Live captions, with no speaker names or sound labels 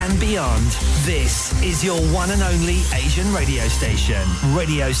and beyond. This is your one and only Asian radio station,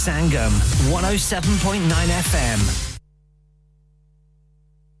 Radio Sangam, 107.9 FM.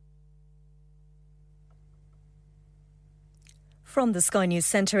 From the Sky News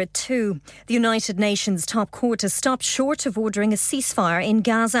Centre at 2, the United Nations top court has stopped short of ordering a ceasefire in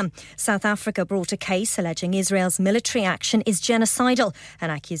Gaza. South Africa brought a case alleging Israel's military action is genocidal, an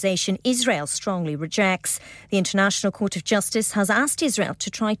accusation Israel strongly rejects. The International Court of Justice has asked Israel to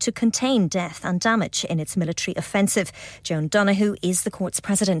try to contain death and damage in its military offensive. Joan Donoghue is the court's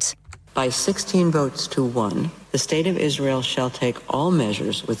president. By 16 votes to 1, the State of Israel shall take all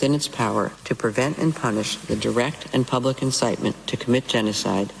measures within its power to prevent and punish the direct and public incitement to commit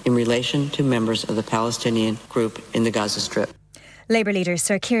genocide in relation to members of the Palestinian group in the Gaza Strip. Labour leader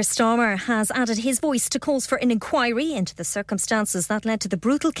Sir Keir Starmer has added his voice to calls for an inquiry into the circumstances that led to the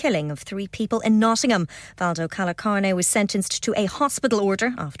brutal killing of 3 people in Nottingham. Valdo Calacarne was sentenced to a hospital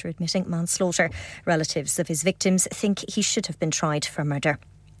order after admitting manslaughter. Relatives of his victims think he should have been tried for murder.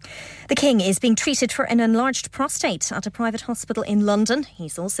 The King is being treated for an enlarged prostate at a private hospital in London.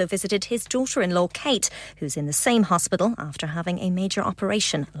 He's also visited his daughter-in-law Kate, who's in the same hospital after having a major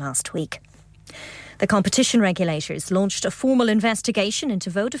operation last week. The competition regulators launched a formal investigation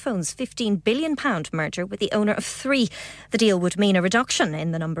into Vodafone's £15 billion merger with the owner of Three. The deal would mean a reduction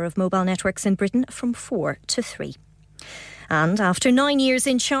in the number of mobile networks in Britain from 4 to 3. And after 9 years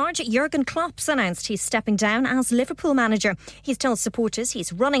in charge, Jurgen Klopp's announced he's stepping down as Liverpool manager. He's told supporters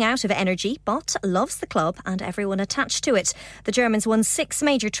he's running out of energy, but loves the club and everyone attached to it. The Germans won 6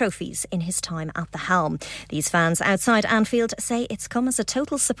 major trophies in his time at the helm. These fans outside Anfield say it's come as a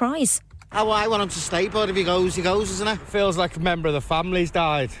total surprise. Oh, well, I want him to stay, but if he goes, isn't it? Feels like a member of the family's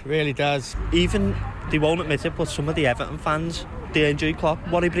died, really does. Even, they won't admit it, but some of the Everton fans, they enjoy Klopp,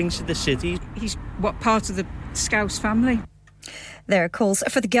 what he brings to the city. He's part of the Scouse family. There are calls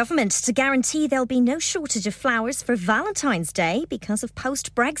for the government to guarantee there'll be no shortage of flowers for Valentine's Day because of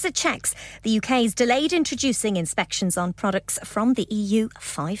post-Brexit checks. The UK's delayed introducing inspections on products from the EU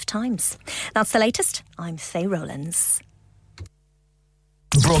 5 times. That's the latest. I'm Faye Rowlands.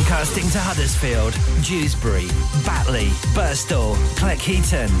 Broadcasting to Huddersfield, Dewsbury, Batley, Birstall,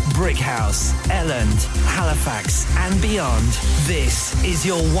 Cleckheaton, Brickhouse, Elland, Halifax and beyond. This is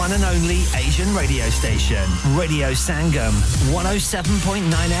your one and only Asian radio station, Radio Sangam,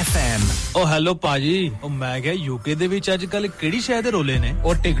 107.9 FM. Oh hello Paji, oh मैं क्या UK ਦੇ ਵਿੱਚ ਅੱਜਕੱਲ ਕਿਹੜੀ ਸ਼ਹਿਰ ਦੇ ਰੋਲੇ ਨੇ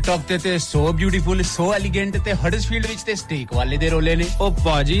ਉਹ TikTok ਤੇ so beautiful so elegant ਤੇ Huddersfield ਵਿੱਚ ਤੇ steak ਵਾਲੇ ਦੇ ਰੋਲੇ ਨੇ ਉਹ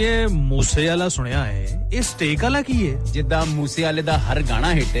Paji ਇਹ ਮੂਸੇ ਵਾਲਾ ਸੁਣਿਆ ਹੈ ਇਹ steak ਵਾਲਾ ਕੀ ਹੈ ਜਿੱਦਾਂ ਮੂਸੇ ਵਾਲੇ ਦਾ ਹਰ ਗਾਣਾ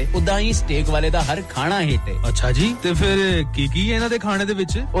ਹਿੱਟ ਹੈ ਉਦਾਂ ਹੀ steak ਵਾਲੇ ਦਾ ਹਰ ਖਾਣਾ ਹਿੱਟ ਹੈ ਅੱਛਾ ਜੀ ਤੇ ਫਿਰ ਕੀ ਹੈ ਇਹਨਾਂ ਦੇ ਖਾਣੇ ਦੇ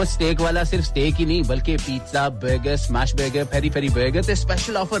ਵਿੱਚ ਉਹ steak ਵਾਲਾ ਸਿਰਫ steak ਹੀ ਨਹੀਂ ਬਲਕਿ pizza burger smash burger peri peri burger ਤੇ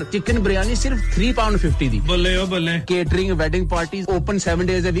special offer chicken biryani ਸਿਰਫ £3.50 ਦੀ ਬੱਲੇ ਓ ਬੱਲੇ catering wedding parties open 7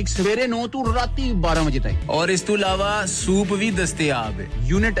 days a week ਸਵੇਰੇ 9 ਤੋਂ ਰਾਤੀ 12 ਵਜੇ ਤੱਕ ਔਰ ਇਸ ਤੋਂ ਇਲਾਵਾ ਸੂਪ ਵੀ ਦਸਤਿਆਬ ਹੈ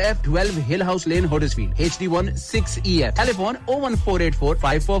Unit F 12 Hill House Lane Huddersfield HD1 6EF telephone 01484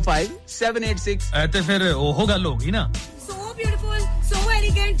 545 786 ਤੇ ਫਿਰ ਉਹ ਗੱਲ ਹੋ ਗਈ ਨਾ So beautiful, so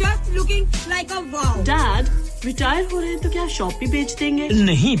elegant, just looking like a wow. Dad, retire हो रहे हैं तो क्या शॉप भी बेच देंगे?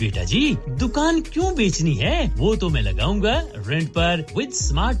 नहीं बेटा जी, दुकान क्यों बेचनी है? वो तो मैं लगाऊंगा रेंट पर with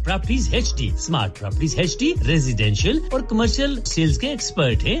smart properties HD. Smart properties HD residential और कमर्शियल सेल्स के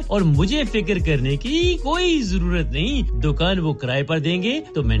एक्सपर्ट हैं और मुझे फिक्र करने की कोई जरूरत नहीं। दुकान वो किराए पर देंगे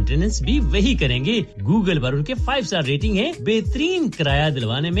तो मेंटेनेंस भी वही करेंगे। गूगल पर उनके 5 स्टार रेटिंग है, बेहतरीन किराया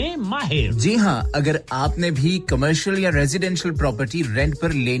दिलवाने में माहिर। जी हां, अगर आपने भी कमर्शियल या रेजिडेंशियल प्रॉपर्टी रेंट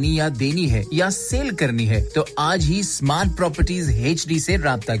पर लेनी या देनी है या सेल करनी है तो आज ही स्मार्ट प्रॉपर्टीज एचडी से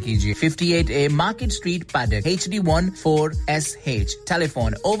राब्ता कीजिए 58A market street Paddock HD14SH telephone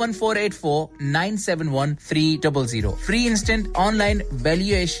 01484 971 300 free instant online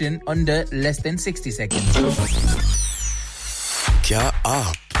valuation under less than 60 seconds क्या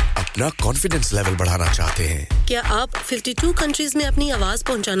आप अपना कॉन्फिडेंस लेवल बढ़ाना चाहते हैं क्या आप 52 कंट्रीज में अपनी आवाज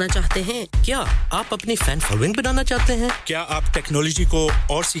पहुंचाना चाहते हैं क्या आप अपनी फैन फॉलोइंग बनाना चाहते हैं क्या आप टेक्नोलॉजी को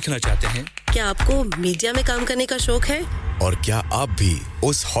और सीखना चाहते हैं क्या आपको मीडिया में काम करने का शौक है और क्या आप भी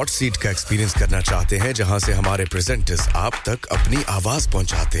उस हॉट सीट का एक्सपीरियंस करना चाहते हैं जहां से हमारे प्रेजेंटर्स आप तक अपनी आवाज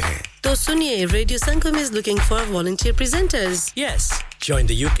पहुंचाते हैं तो सुनिए radio Sangam is looking for volunteer presenters yes join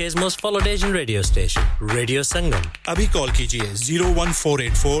the UK's most followed Asian radio station Radio Sangam abhi call kijiye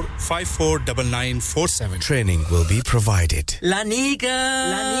 01484 549947 training will be provided लानिका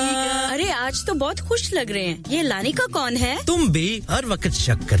अरे आज तो बहुत खुश लग रहे हैं ये लानिका कौन है तुम भी हर वक्त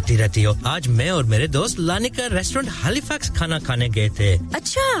शक करती रहती हो आज मैं और मेरे दोस्त लानिका रेस्टोरेंट हैलिफैक्स खाना खाने गए थे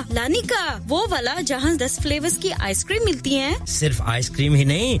अच्छा लानिका वो वाला जहां 10 फ्लेवर्स की आइसक्रीम मिलती हैं सिर्फ आइसक्रीम ही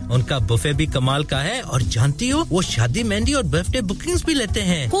नहीं उनका का बुफे भी कमाल का है और जानती हो वो शादी मेहंदी और बर्थडे बुकिंग्स भी लेते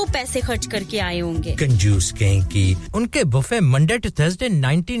हैं खूब पैसे खर्च करके आए होंगे कंजूस कहीं की उनके buffet Monday to Thursday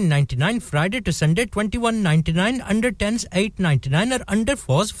 1999 Friday to Sunday 2199 under 10s 899 और अंडर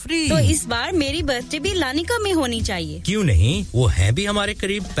 4s फ्री तो इस बार मेरी बर्थडे भी लानिका में होनी चाहिए क्यों नहीं वो है भी हमारे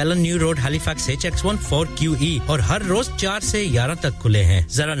करीब पेलन new road Halifax HX1 4QE और हर रोज 4 से 11 तक खुले हैं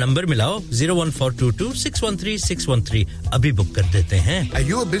जरा नंबर मिलाओ 01422 613 613 अभी बुक कर देते हैं Are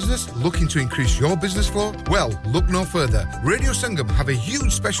you a business looking to increase your business flow? Well, look no further. Radio Sangam have a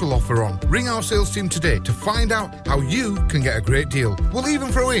huge special offer on. Ring our sales team today to find out how you can get a great deal. We'll even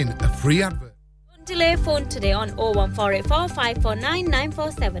throw in a free advert. Delay phone today on 01484 549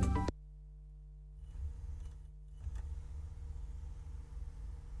 947.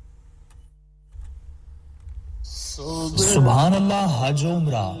 सुभान अल्लाह हज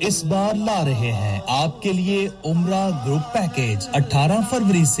उम्रा इस बार ला रहे हैं आपके लिए उम्रा group package 18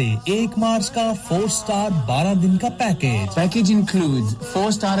 फरवरी से 1 मार्च का 4 स्टार 12 दिन का package package includes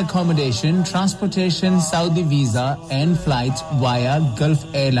 4 star accommodation transportation Saudi visa and flights via Gulf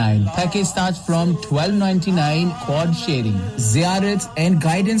Airline package starts from 1299 quad sharing ziyarats and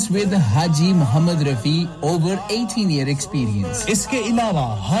guidance with Haji Rafi over 18-year experience इसके अलावा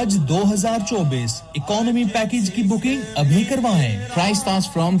हज 2024 इकोनॉमी पैकेज की booking अभी करवाएं price starts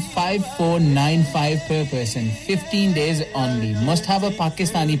from 5495 per person 15 days only must have a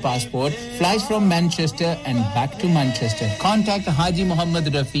Pakistani passport flies from Manchester and back to Manchester contact Haji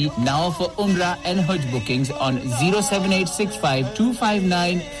Rafi now for Umrah and Hajj bookings on 07865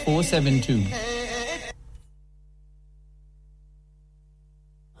 259 472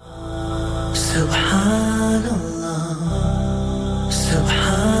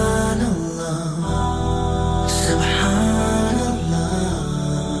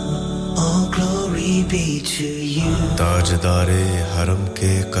 ताजदारे हरम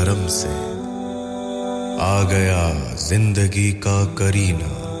के करम से आ गया जिंदगी का करीना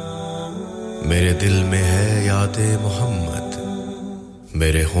मेरे दिल में है याद मोहम्मद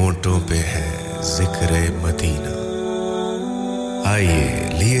मेरे होंठों पे है जिक्र मदीना आइए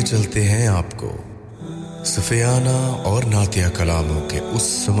लिए चलते हैं आपको सुफियाना और नातिया कलामों के उस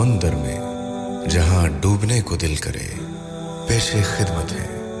समंदर में जहां डूबने को दिल करे पेशे खिदमत है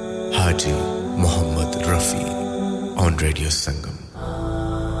हाजी Mohammad Rafi on Radio Sangam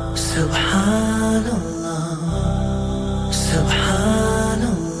Subhanallah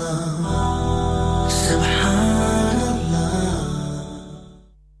Subhanallah Subhanallah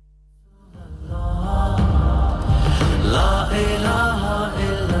La ilaha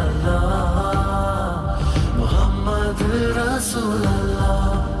illallah Muhammad Rasulullah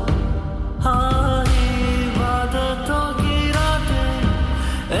Hai ibadatton ki raatein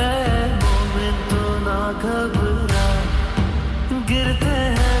eh momin to na घबरा गिरते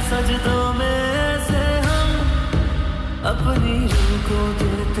हैं सजदों में से हम अपनी रूह को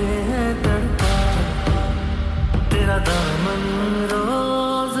देते हैं तड़पा तेरा दामन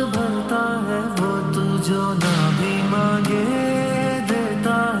रोज भरता है वो तू जो ना भी मांगे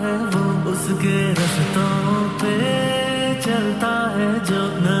देता है वो उसके रस्तों पे चलता है जो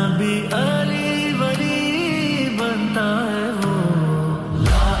नबी अली वली बनता है वो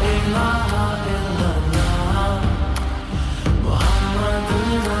ला इलाहा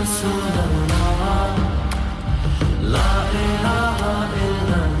رسول الله لا إله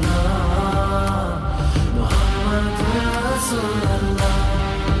إلا الله محمد رسول الله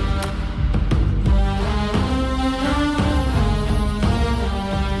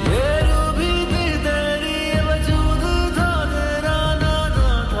ये रूबी भी तेरी वजूद था तेरा नाना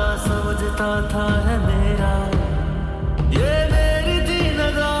था समझता था है मेरा ये मेरी थी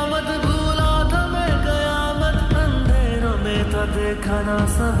नदामत भूला था मैं कयामत अंधेरों में था देखा ना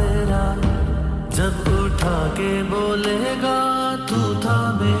सवेरा जब उठा के बोलेगा तू था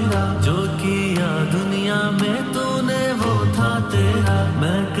मेरा जो किया दुनिया में तूने वो था तेरा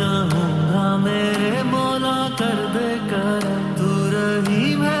मैं कहूँगा मेरे मौला कर दे करम तू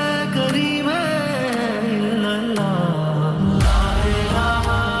रहीम है करीम है इल्लल्लाह ला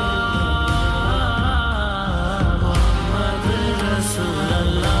इलाहा मुहम्मद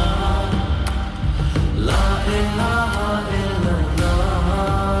रसूलल्लाह ला इलाहा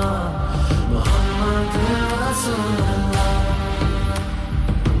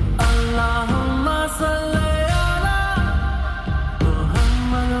Allahumma salli ala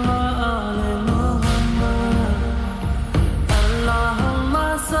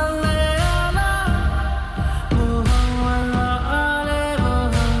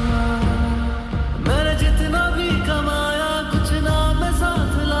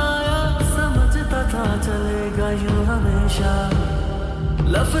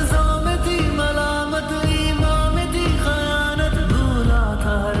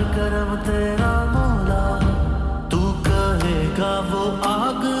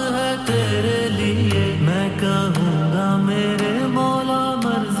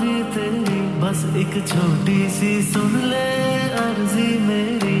छोटी सी सुन ले अर्जी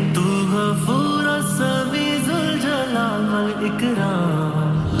मेरी तू गफूर समी जुल जलाल वल इकराम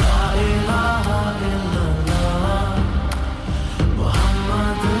ला इलाहा इल्लल्लाह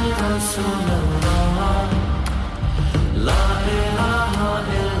मुहम्मद रसूलुल्लाह ला इलाहा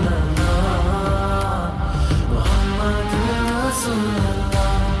इल्लल्लाह मुहम्मद रसूलुल्लाह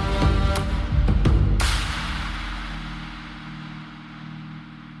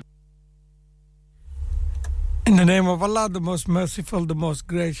In the name of Allah, the most merciful, the most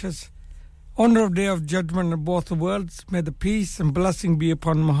gracious, honor of Day of Judgment in both worlds, may the peace and blessing be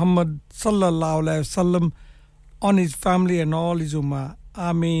upon Muhammad sallallahu alaihi wasallam, on his family and all his ummah.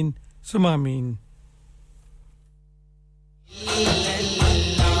 Ameen, summa ameen.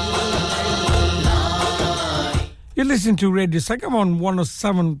 You listen to Radio Sangam on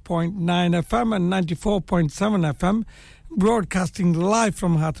 107.9 FM and 94.7 FM. Broadcasting live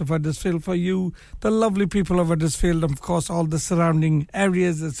from heart of Huddersfield for you, the lovely people of Huddersfield, of course, all the surrounding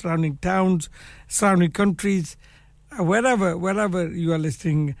areas, the surrounding towns, surrounding countries, wherever you are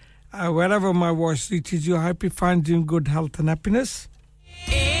listening, wherever my voice reaches you, I hope you find you in good health and happiness.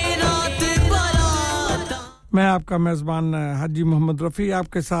 मैं आपका मेज़बान हाजी मोहम्मद रफ़ी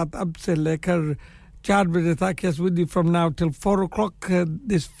आपके साथ अब से लेकर 4 बजे तक, yes, with you from now till 4 o'clock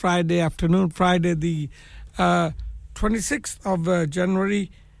this Friday afternoon, Friday the 26th of January,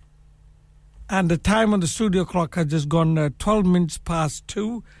 and the time on the studio clock has just gone 12 minutes past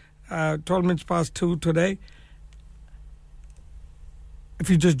 2 today. If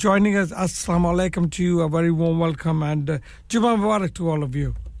you're just joining us, assalamu alaikum to you, a very warm welcome, and Jummah Mubarak to all of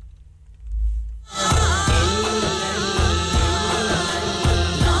you.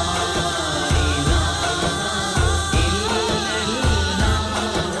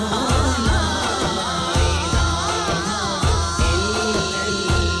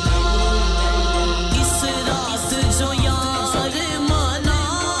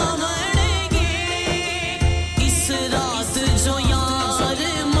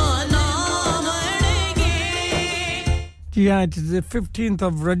 Yeah, it is the 15th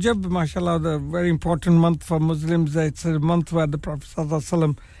of Rajab, mashallah, the very important month for Muslims. It's a month where the Prophet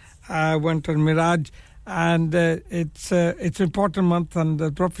ﷺ went on Miraj, and it's an important month, and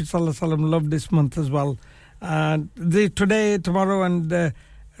the Prophet ﷺ loved this month as well. Today, tomorrow, and the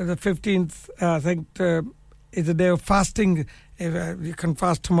 15th, I think, is a day of fasting. You can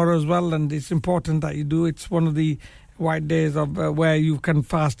fast tomorrow as well, and it's important that you do. It's one of the white days of where you can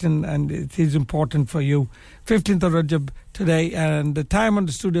fast in, and it is important for you. 15th of Rajab today, and the time on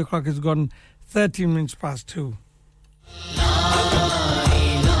the studio clock has gone 13 minutes past 2.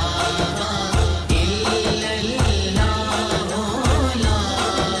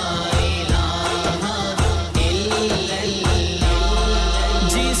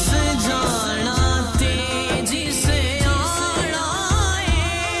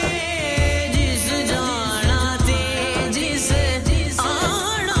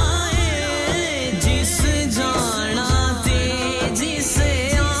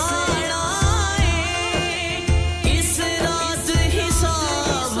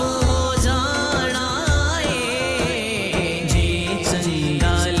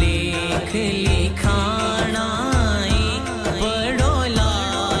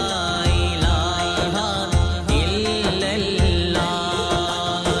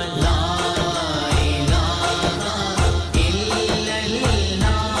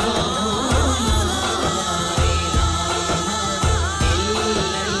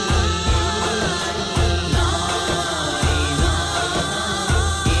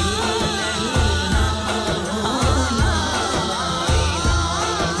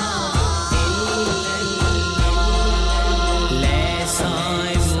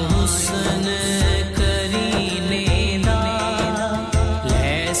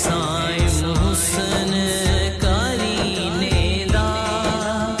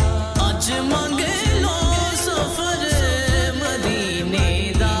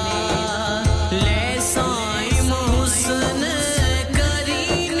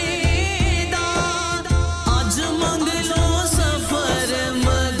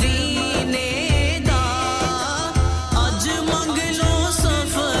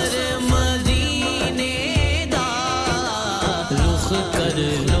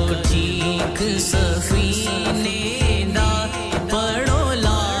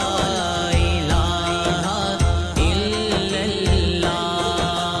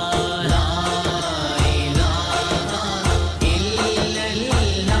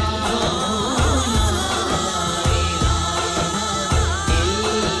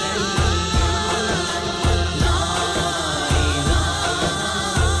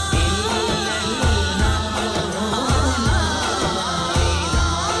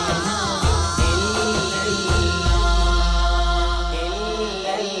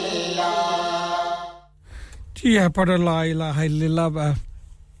 Yeah, La ilaha illallah.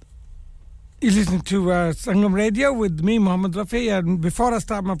 You listen to Sangam Radio with me, Mohammed Rafi. And before I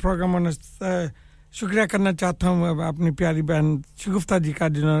start my program, I want to शुक्रिया करना चाहता हूँ अपनी प्यारी बहन शगुफ्ता जी का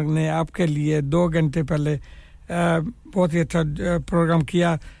जिन्होंने आपके लिए 2 घंटे पहले बहुत ही अच्छा प्रोग्राम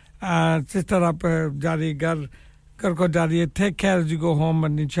किया सिस्टर आप जारी घर को जारी है take care as you go home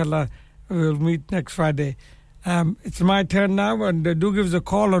and inshallah we'll meet next Friday. It's my turn now and do give us a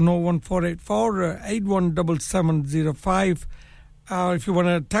call on 01484 817705. If you want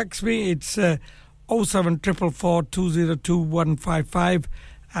to text me it's 07444 202 155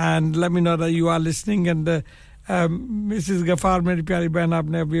 and let me know that you are listening and Mrs. Ghaffar meri pyari behan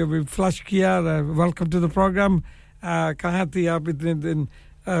aapne abhi flush kiya welcome to the program kahan thi aap itne din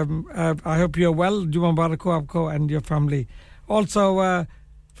I hope you're well Juma Mubarak ho aapko and your family also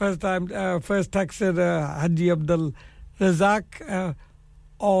first texted Haji Abdul Razak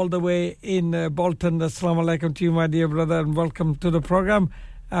all the way in Bolton assalamu alaikum to you my dear brother and welcome to the program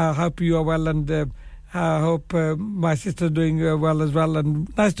hope you are well and I hope my sister is doing well as well and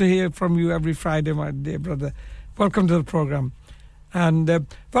nice to hear from you every Friday my dear brother welcome to the program and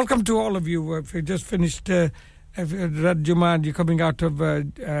welcome to all of you if you just finished if you read Jummah and you're coming out of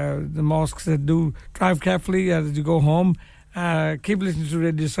the mosques do drive carefully as you go home keep listening to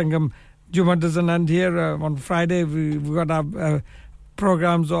Radio Sangam Jummah doesn't end here on Friday we've got our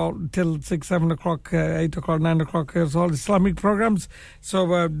programs all till 6 7 o'clock 8 o'clock 9 o'clock it's all Islamic programs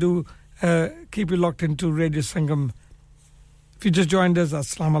so do keep you locked into Radio Sangam. If you just joined us,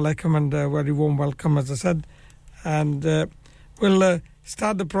 Assalamu alaikum and very warm welcome as I said. And we'll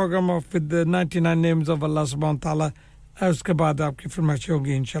start the program off with the 99 names of Allah subhanahu wa ta'ala. Uske baad aapki farmayish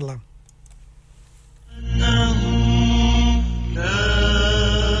hogi inshallah.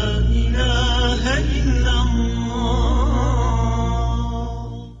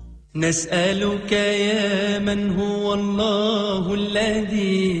 نسألك يا من هو الله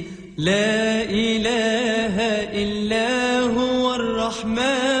الذي لا إله إلا هو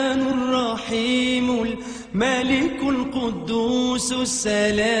الرحمن الرحيم الملك القدوس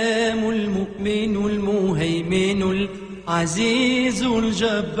السلام المؤمن المهيمن العزيز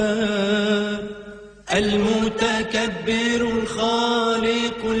الجبار المتكبر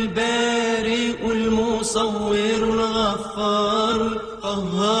الخالق البارئ المصور الغفار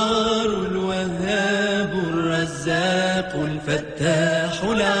القهار الوهاب الرزاق الفتاح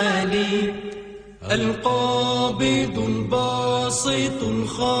العليم القابض الباسط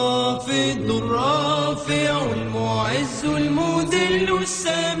الخافض الرافع المعز المذل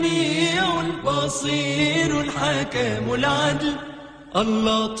السميع البصير الحكم العدل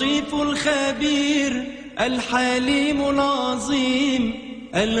اللطيف الخبير الحليم العظيم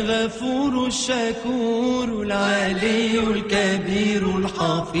الغفور الشكور العلي الكبير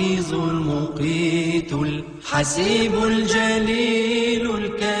الحفيظ المقيت الحسيب الجليل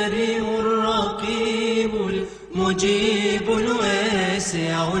الكريم الرقيب المجيب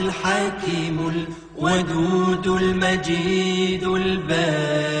الواسع الحكيم الودود المجيد الباعث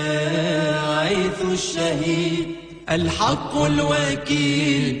الشهيد الحق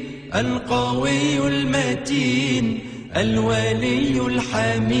الوكيل القوي المتين الولي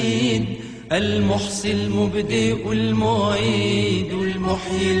الحميد المحصي المبدئ المعيد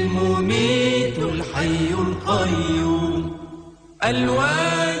المحيي المميت الحي القيوم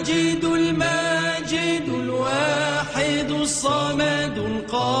الواجد الماجد الواحد الصمد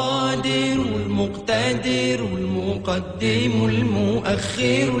القادر المقتدر المقدم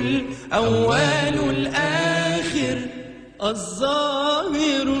المؤخر الأول الآخر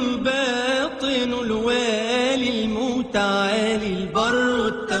الظاهر الباطن الوالي المتعالي البر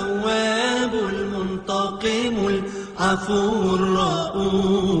التواب المنتقم العفو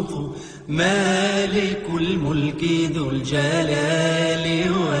الرؤوف مالك الملك ذو الجلال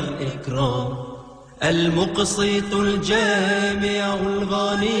والإكرام المقسط الجامع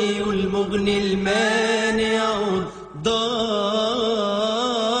الغني المغني المانع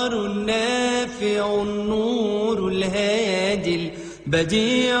الضار النافع النور الهادي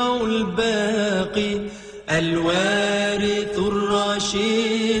البديع الباقي الوارث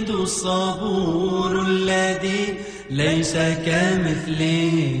الرشيد الصبور الذي ليس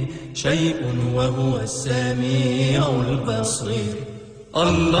كمثله شيء وهو السميع البصير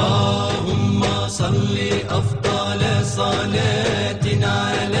اللهم صل أفضل صلاة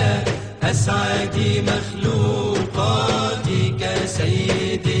على أسعد مخلوقاتك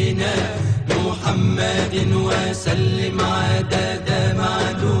سيدنا محمد وسلم عدد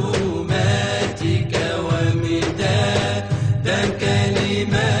معلوماتك ومداد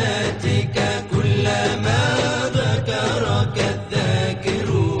كلماتك كلما ذكرك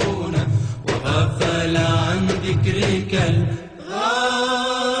الذاكرون وغفل عن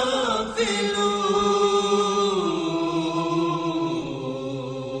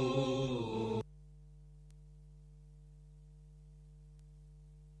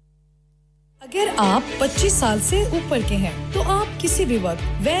अगर आप 25 साल से ऊपर के हैं तो आप किसी भी वक्त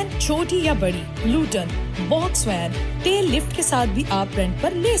वैन छोटी या बड़ी Lutan box van tell lift के साथ भी आप रेंट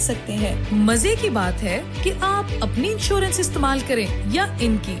पर ले सकते हैं मजे की बात है कि आप अपनी इंश्योरेंस इस्तेमाल करें या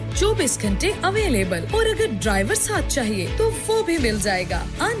इनकी 24 घंटे अवेलेबल और अगर ड्राइवर साथ चाहिए तो वो भी मिल जाएगा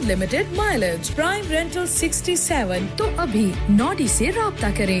अनलिमिटेड माइलेज प्राइम रेंटल 67 तो अभी नॉडी से राब्ता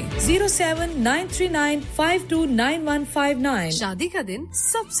करें 07939529159 शादी का दिन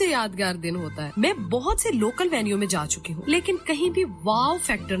सबसे यादगार दिन होता है मैं बहुत से लोकल वेन्यू में जा चुकी हूँ लेकिन कहीं भी वाव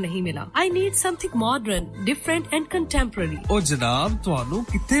फैक्टर नहीं मिला I need something modern different and contemporary ओ जनाब ਤੁਹਾਨੂੰ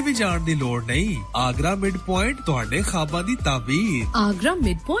ਕਿੱਥੇ ਵੀ ਜਾਣ ਦੀ ਲੋੜ ਨਹੀਂ ਆਗਰਾ ਮਿਡ ਪੁਆਇੰਟ ਤੁਹਾਡੇ ਖਾਬਾਂ ਦੀ ਤਾਬੀਰ आगरा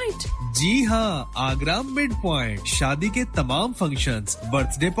मिड पॉइंट जी हाँ आगरा मिड पॉइंट शादी के तमाम functions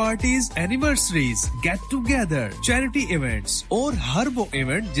birthday parties anniversaries get together charity events और हर वो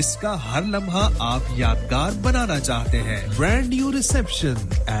इवेंट जिसका हर लम्हा आप यादगार बनाना चाहते हैं brand new reception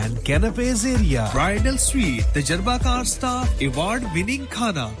and कैनपेज area bridal sweet तजर्बाकार staff award winning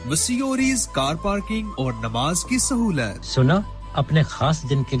खाना वसीओरीज कार पार्किंग और नमाज की सहूलत सुना अपने खास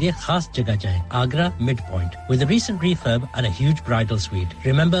दिन के लिए खास जगह जाएं Agra Midpoint with a recent refurb and a huge bridal suite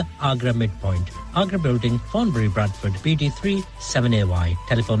remember Agra Midpoint Agra Building Thornbury Bradford BD3 7AY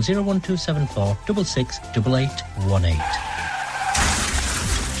telephone 01274 668818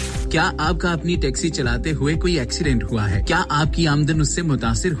 क्या आपका अपनी टैक्सी चलाते हुए कोई एक्सीडेंट हुआ है क्या आपकी आमदन उससे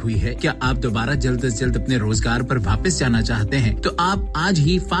मुतासिर हुई है क्या आप दोबारा जल्द से जल्द अपने रोजगार पर वापस जाना चाहते हैं तो आप आज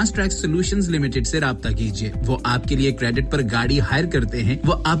ही फास्ट ट्रैक सॉल्यूशंस लिमिटेड से राब्ता कीजिए वो आपके लिए क्रेडिट पर गाड़ी हायर करते हैं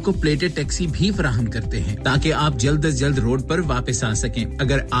वो आपको प्लेटेड टैक्सी भी फराहम करते हैं ताकि आप जल्द से जल्द रोड पर वापस आ सकें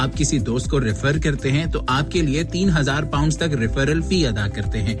अगर आप किसी दोस्त को रेफर करते हैं तो आपके लिए 3000 पाउंड तक रेफरल फी अदा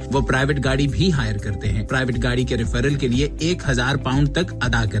करते हैं वो प्राइवेट गाड़ी भी हायर करते हैं प्राइवेट गाड़ी के रेफरल के लिए 1000 पाउंड तक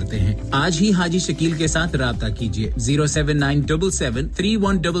अदा करते हैं आज ही हाजी शकील के साथ राब्ता कीजिए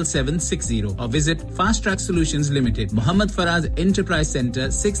 07977317760 और visit fast track solutions limited Mohammad Faraz enterprise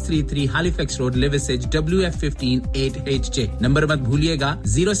centre 633 Halifax road Liversedge WF15 8HJ number मत भूलिएगा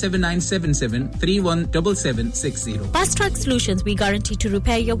 07977317760 Fast Track Solutions we guarantee to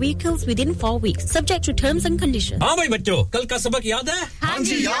repair your vehicles within 4 weeks subject to terms and conditions हां भाई बच्चों कल का सबक याद है हां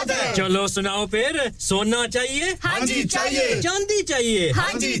जी याद है चलो सुनाओ फिर सोना चाहिए हां जी चाहिए चांदी चाहिए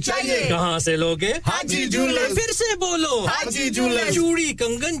हां जी चाहिए कहां से लोगे हाजी जूलर्स फिर से बोलो हाजी जूलर्स चूड़ी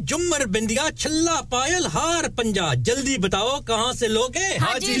कंगन झुमर बिंदिया छल्ला पायल हार पंजा जल्दी बताओ कहां से लोगे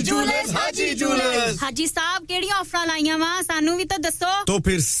हाजी जूलर्स हाजी साहब केड़ी ऑफर लाईया वा सानू भी तो दसो तो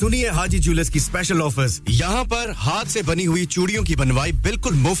फिर सुनिए हाजी जूलर्स की स्पेशल ऑफर्स यहां पर हाथ से बनी हुई चूड़ियों की बनवाई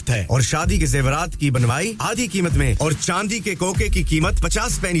बिल्कुल मुफ्त है और शादी के जेवरात की बनवाई आधी कीमत में और चांदी के कोके की कीमत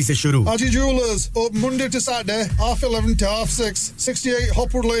 50 पैसे से शुरू हाजी jewellers open Monday to Saturday 11:30 to 6:30 68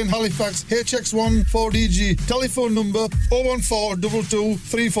 Hopwood Lane Halifax HX1 4DG telephone number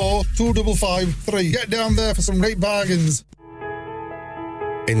 01422342553 get down there for some great bargains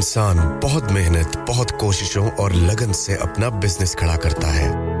इंसान बहुत मेहनत बहुत कोशिशों और लगन से अपना बिजनेस खड़ा करता है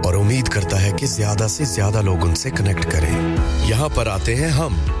और उम्मीद करता है कि ज्यादा से ज्यादा लोग उनसे कनेक्ट करें यहां पर आते हैं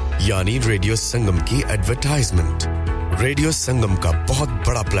हम यानी रेडियो संगम की एडवर्टाइजमेंट रेडियो संगम का बहुत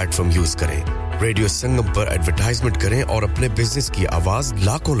बड़ा प्लेटफॉर्म यूज करें रेडियो संगम पर एडवर्टाइजमेंट करें और अपने बिजनेस की आवाज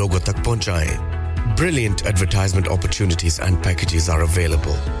लाखों लोगों तक पहुंचाएं Brilliant advertisement opportunities and packages are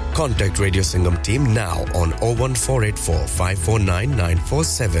available. Contact Radio Sangam team now on 01484 549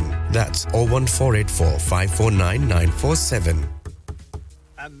 947. That's 01484 549 947.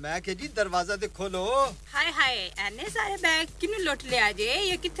 मैं के जी दरवाजा दे खोलो हाय हाय एने सारे बैग किनु लुट ले आजे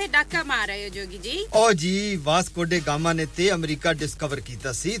ये किथे डाका मार रहे हो जोगी जी ओ जी वास्को डे गामा ने ते अमेरिका डिस्कवर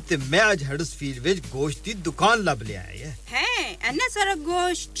कीता सी ते मैं आज हडर्सफील्ड विच गोश्त दी दुकान लब ले आए हैं एने सारा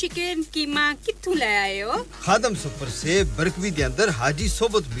गोश्त चिकन कीमा किथु ले आए हो खादम सुपर से बरकवी दे अंदर हाजी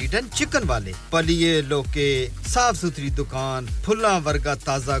सोबत मीट एंड चिकन वाले पलिए लोके साफ सुथरी दुकान फुल्ला वर्गा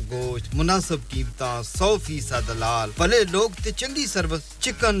ताजा गोश्त मुनासिब कीमतां 100% दलाल भले लोग ते चंगी service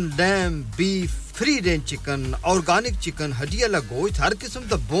chicken lamb beef free range chicken organic chicken हड्डी वाला गोश्त हर किस्म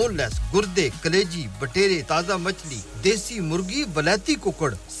दा बोनलेस गुर्दे कलेजी बटेरे ताजा मछली देसी मुर्गी बलाती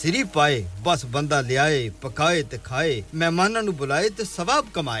कुकड़ सिरी पाए बस बंदा ले आए पकाए ते खाए मेहमानां नु बुलाए ते सवाब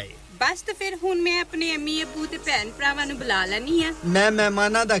कमाए बस तो फिर हुन मैं अपने अम्मी अब्बू ते भैन भरावां नु बुला लेनी है मैं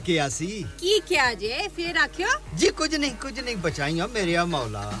मेहमानां दा किया सी की क्या जे फिर आखियो जी कुछ नहीं बचाइयो मेरे या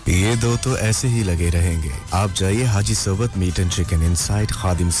मौला ये दो तो ऐसे ही लगे रहेंगे आप जाइए हाजी सोबत meet and chicken inside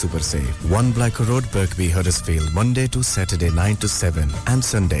Khadim super से 1 Black Road Birkby Huddersfield Monday to Saturday 9 to 7 and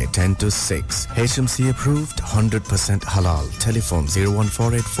Sunday 10 to 6 HMC approved 100% halal telephone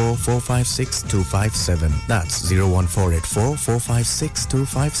 01484 456 257 that's 01484 456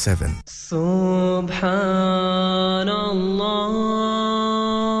 257 Subhanallah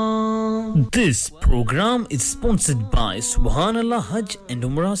This program is sponsored by Subhanallah Hajj and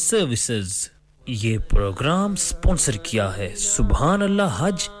Umrah Services. ये programme sponsor किया है Subhanallah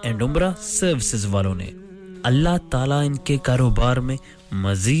Hajj and Umrah Services वालों ने अल्लाह ताला इनके कारोबार में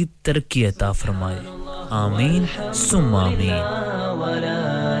मजीद तरक्की अता फरमाए आमीन सुम्मा आमीन वला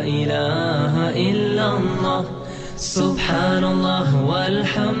इलाहा इल्लल्लाह सुब्हानल्लाह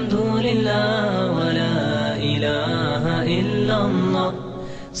वल्हम्दुलिल्लाह वला इलाहा इल्लल्लाह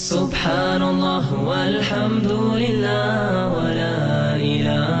सुब्हानल्लाह वल्हम्दुलिल्लाह वला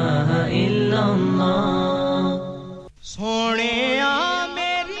इलाहा इल्लल्लाह सोनिया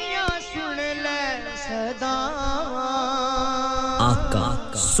मेरियां सुन ले सदावां आका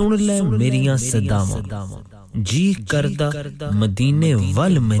सुन ले मेरियां सदावां जी करदा मदीने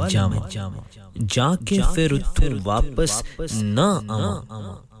वल में जावां जाके फिर उठे वापस ना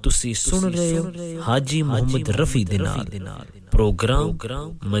आवां तुसी सुन रहे हो हाजी मोहम्मद रफी दे नाल प्रोग्राम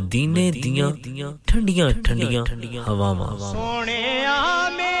मदीने दियां ठंडियां ठंडियां हवावां सोनिया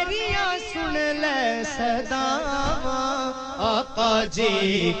मेरियां सुन ले सदावां आका जी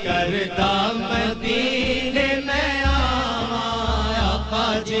करदा मदीने में आवां आका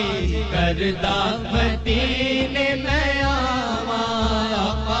जी करदा मदीने में आवां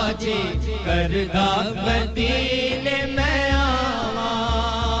आका जी करदा मदीने में आवां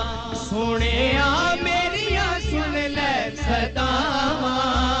सोनिया मेरियां सुन ले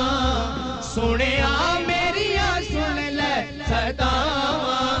सदावां सोनिया मेरियां सुन ले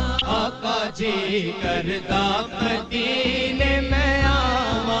सदावां आका जी करदा मदीने में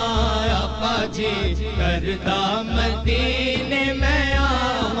आवां आका जी करदा मदीने में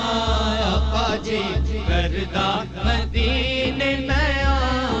आवां आका जी करदा मदीने में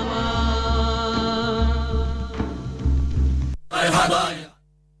आवां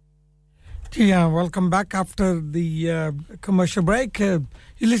Yeah, welcome back after the commercial break. You're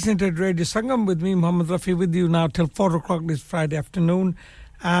listening to Radio Sangam with me, Muhammad Rafi, with you now till 4 o'clock this Friday afternoon.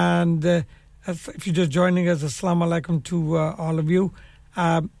 And if you're just joining us, Assalamu alaikum to all of you.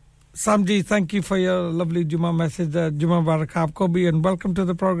 Samji, thank you for your lovely Juma message. Juma Barak Aapko bhi, and welcome to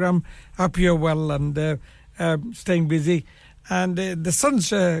the program. Hope you're well and staying busy. And the sun's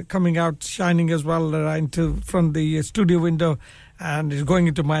coming out, shining as well from the studio window. And it's going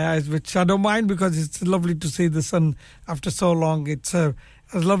into my eyes, which I don't mind because it's lovely to see the sun after so long. It's a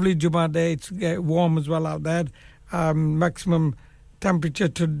lovely Juma day. It's warm as well out there. Maximum temperature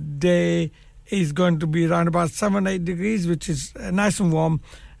today is going to be around about 7-8 degrees, which is nice and warm.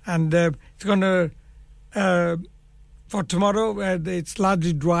 And it's going to, for tomorrow, it's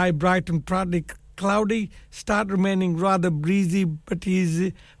largely dry, bright and partly cloudy, start remaining rather breezy, but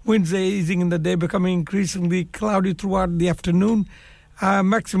winds are easing in the day, becoming increasingly cloudy throughout the afternoon.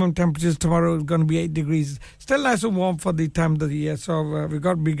 Maximum temperatures tomorrow is going to be 8 degrees. Still nice and warm for the time of the year, so we've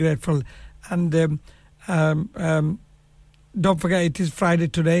got to be grateful. And don't forget, it is Friday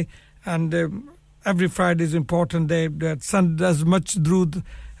today, and every Friday is an important day. Send as much Durood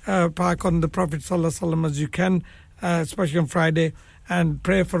Pak on the Prophet ﷺ as you can, especially on Friday. And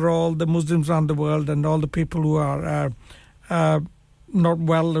pray for all the Muslims around the world and all the people who are not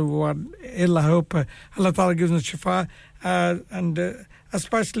well, who are ill. I hope Allah Ta'ala gives us shifa. And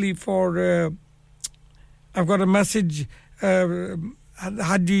especially for, I've got a message,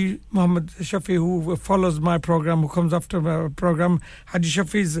 Haji Muhammad Shafi, who follows my program, who comes after my program. Haji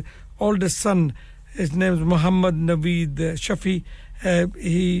Shafi's oldest son, his name is Muhammad Naveed Shafi.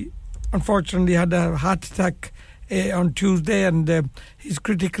 He unfortunately had a heart attack on Tuesday, and he's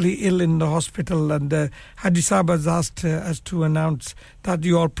critically ill in the hospital. And Haji Sahib has asked us to announce that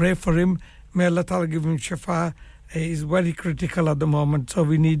you all pray for him. May Allah Ta'ala give him shifa. He's very critical at the moment, so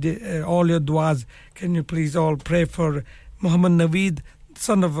we need all your du'as. Can you please all pray for Muhammad Naveed,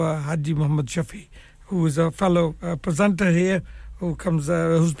 son of Haji Muhammad Shafi, who is a fellow presenter here,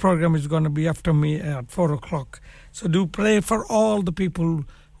 whose program is going to be after me at 4 o'clock. So do pray for all the people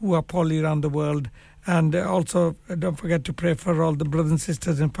who are poorly around the world. And also, don't forget to pray for all the brothers and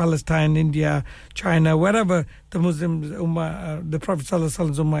sisters in Palestine, India, China, wherever the Muslims Ummah, the Prophet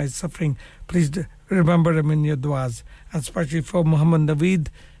ﷺ Ummah is suffering. Please remember him in your du'as. And especially for Muhammad Naveed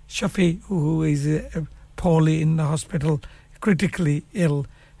Shafi, who is poorly in the hospital, critically ill.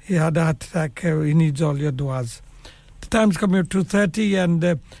 He had a heart attack. He needs all your du'as. The time's coming at 2:30.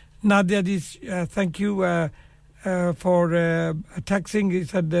 And Nadia ji, thank you for texting. He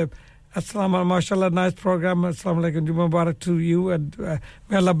said, Assalamu alaikum, mashallah, nice program. Assalamu alaikum, Juma Mubarak to you, and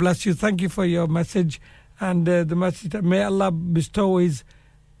may Allah bless you. Thank you for your message, and the message that may Allah bestow His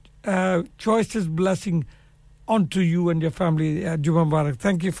choicest blessing onto you and your family. Juma Mubarak.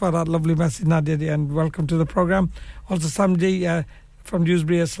 Thank you for that lovely message, Nadia, and welcome to the program. Also, Samji, from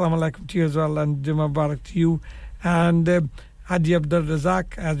Dewsbury, assalamu alaikum to you as well, and Juma Barak to you. And Haji Abdul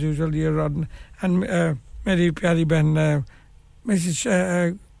Razak, as usual, you're on. And Mary Pyari Ben,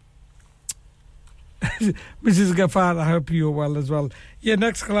 Mrs. Mrs. Ghaffar, I hope you're well as well. Yeah,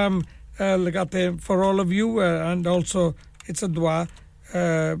 next kalam lagate for all of you, and also it's a dua,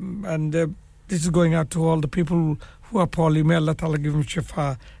 and this is going out to all the people who are poorly. May Allah Ta'ala give them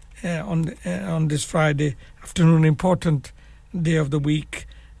shifa on this Friday afternoon, important day of the week,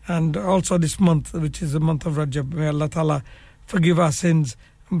 and also this month, which is the month of Rajab. May Allah Ta'ala forgive our sins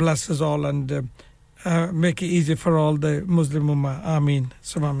and bless us all, and make it easy for all the Muslim Ummah. Ameen.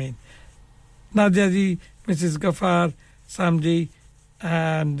 Sum Ameen. Nadia ji, Mrs. Ghaffar, Samji,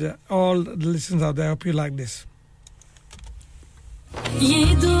 and all the listeners out there, I hope you like this.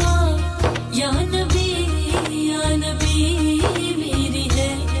 Ye dua, ya Nabi, meri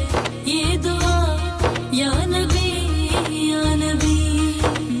hai. Ye dua, ya Nabi,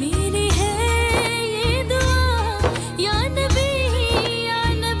 meri hai. Ye dua, ya Nabi,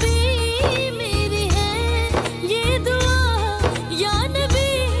 meri hai. Ye dua, ya Nabi,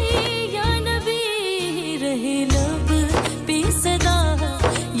 rahe lab pe sada.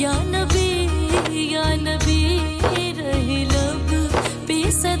 Ya Nabi, rahe lab pe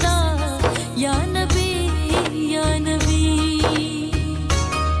sada. Ya Nabi, ya Nabi.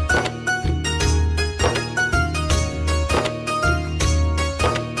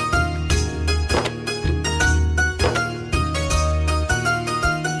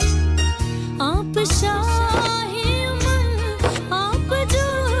 आप शाहे उमर, आप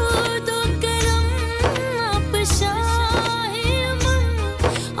जूद व करम. आप शाहे उमर,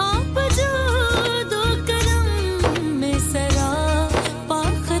 आप जूद व करम. मैं सरा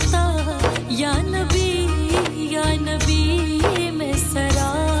पाखता या नबी, मैं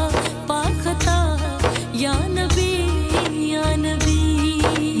सरा पाखता या नबी,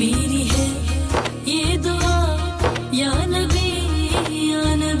 मेरी है ये दुआ या नबी,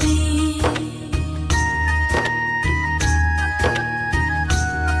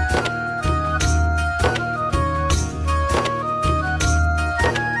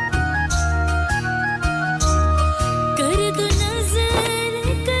 कर दो नजर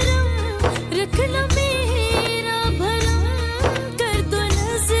करम, रख लो मेरा भरम. कर दो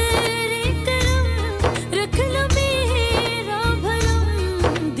नजर करम, रख लो मेरा भरम.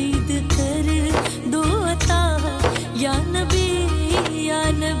 दीद कर दो अता या नबी,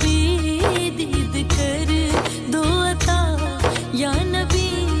 दीद कर दो अता या नबी,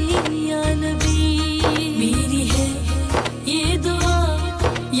 मेरी है ये दुआ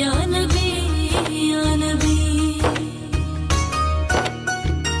या नबी,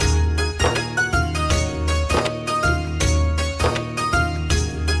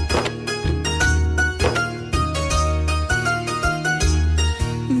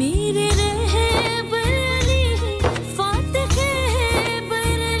 मेरे रहबर अली, फातिह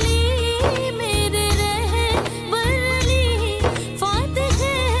बर अली. मेरे रहबर अली, फातिह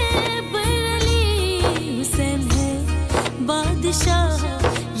बर अली. हुसैन है बादशाह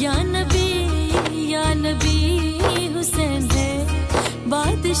या नबी, हुसैन है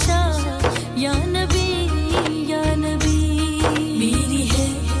बादशाह या नबी, मेरी है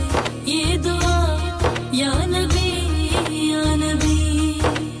ये दुआ या नबी,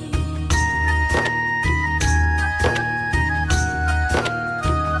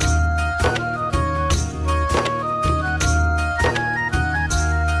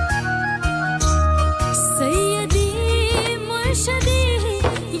 सैयदी मुर्शदी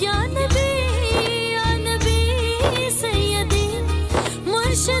या नबी, सैयदी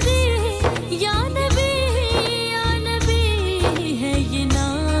मुर्शदी या नबी, है ये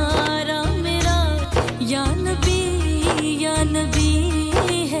नारा मेरा या नबी,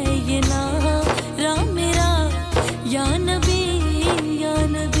 है ये नारा मेरा या नबी,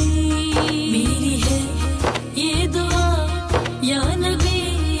 मेरी है ये दुआ या नबी,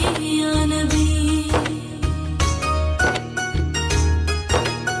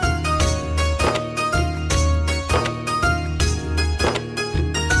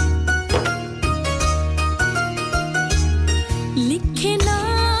 लिखे ना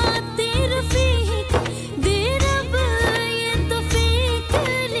तेरे रफ़ीक दे रब ये तौफीक.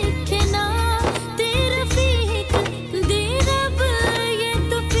 लिखे ना तेरे रफ़ीक दे रब ये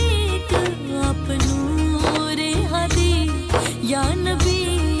तौफीक. आप नूरे हादी या नबी,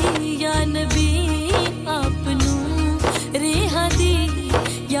 आप नूरे हादी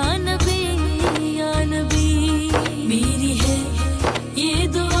या नबी, मेरी है ये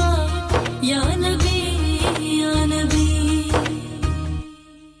दुआ या नबी,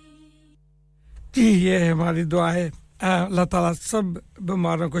 जी ये हमारी दुआ है अल्लाह ताला सब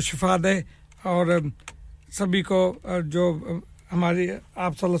बीमारों को शिफा दे और सभी को जो हमारी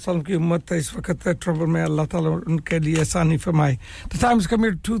आप सल्लल्लाहु अलैहि वसल्लम की उम्मत है इस वक्त ट्रबल में अल्लाह ताला उनके लिए आसानी फरमाए the time is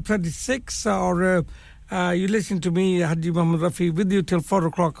coming to 2:36 or you listen to me Haji Rafi with you till 4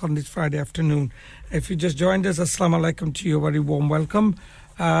 o'clock on this Friday afternoon. If you just joined us, assalamu alaikum to you, very warm welcome.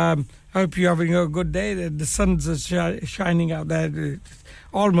 I hope you're having a good day. The sun's shining out there. It's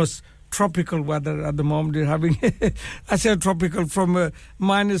almost tropical weather at the moment. You're having I said tropical from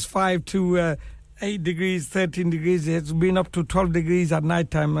 -5 to 8 degrees, 13 degrees. It's been up to 12 degrees at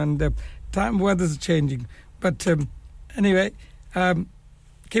night time, and time weather's changing. But anyway,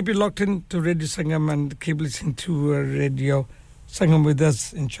 keep it locked in to Radio Sangam and keep listening to Radio Sangam with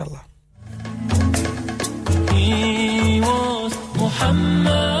us, inshallah. He was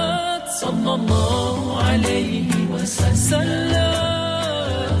Muhammad sallallahu alayhi wa sallam.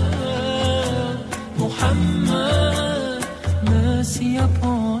 Muhammad, mercy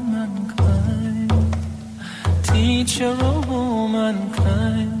upon mankind, teacher of all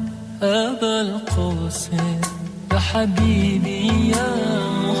mankind, Abul Qasim, ya Habibi, ya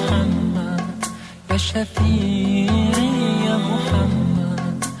Muhammad, ya Shafi'i, ya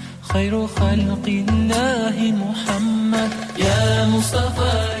Muhammad, khayru khalqillahi Muhammad, ya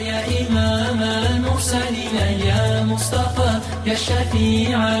Mustafa, ya Imam al-Mursalin, ya Mustafa, ya Shafi'i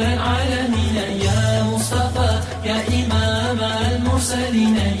al-Alamin, ya Mustafa, ya Imam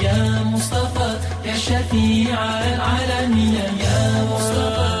al-Mursalin, ya Mustafa, ya Shafi'i al-Alamin, ya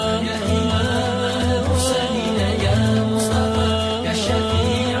Mustafa, ya Imam al-Mursalin, ya Mustafa, ya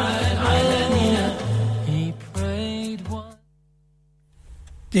Shafi'i al-Alamin. He prayed one.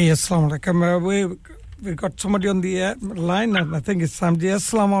 Yeah, assalamu alaikum. We've got somebody on the line, and I think it's Samji.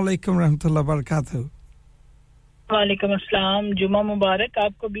 Assalamu alaikum rahmatullahi wa barakatuh. वालेकुम अस्सलाम जुमा मुबारक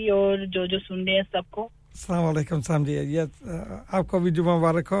आपको भी और जो सुन रहे हैं सबको अस्सलाम वालेकुम सामजी yes आपको भी जुमा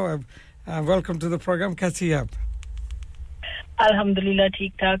मुबारक हो welcome to the program कैसी हैं आप अल्हम्दुलिल्लाह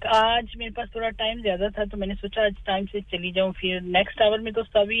ठीक ठाक आज मेरे पास थोड़ा टाइम ज्यादा था तो मैंने सोचा आज टाइम से चली जाऊं फिर नेक्स्ट आवर में तो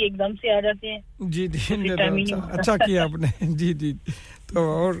सभी एकदम से आ जाते हैं जी अच्छा किया आपने जी तो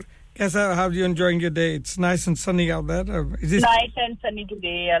और कैसा how are you enjoying your day it's nice and sunny out there is it nice and sunny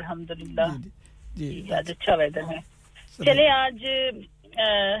today alhamdulillah जी आज अच्छा वेदर है चले आज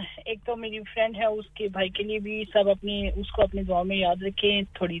एक तो मेरी फ्रेंड है उसके भाई के लिए भी सब उसको अपने दुआ में याद रखें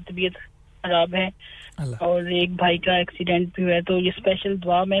थोड़ी तबीयत खराब है और एक भाई का एक्सीडेंट भी हुआ है तो ये स्पेशल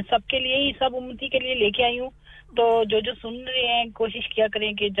दुआ मैं सबके लिए ही सब उम्मती के लिए लेके आई हूं तो जो सुन रहे हैं कोशिश किया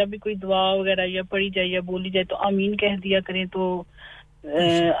करें कि जब भी कोई दुआ वगैरह या पढ़ी जाए या बोली जाए तो आमीन कह दिया करें तो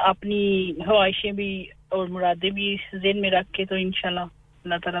अपनी ख्वाहिशें भी और मुरादें भी ज़हन में रख के तो इंशाल्लाह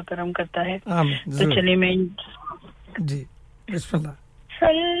अल्लाह ताला करम करता है तो चलिए मैं जी बिस्मिल्लाह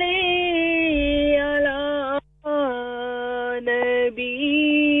सल्ली अला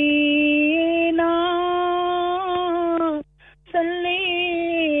नबीना सल्ली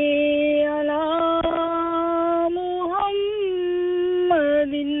अला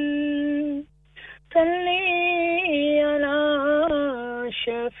मुहम्मदिन सल्ली अला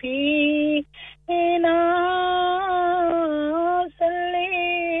शफीना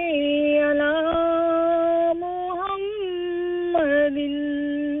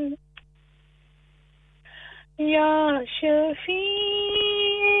या शफीअ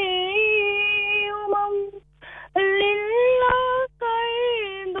उमम लिल्लाह कर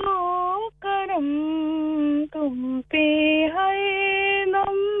दो करम तुम पे है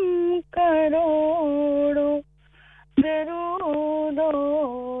दम करोड़ों दरूद ओ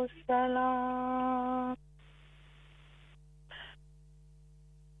सलाम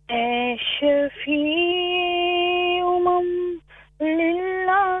ए शफीअ उमम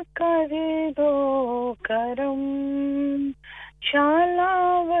लिल्लाह कर दो करम शाला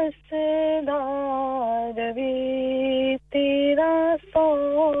वसदार वे तेरा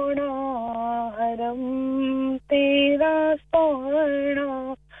सोना हरम तेरा सोना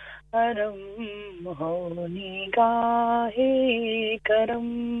हरम होनी गाहे करम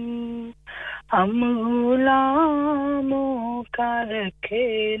हम गुलामों का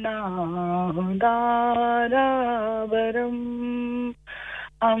रखना दारा बरम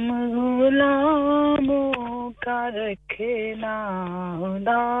हम गुलामों का रखना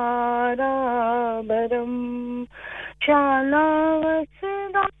दारा बरम शाला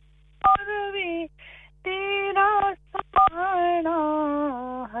वसदार वे तेरा सोहना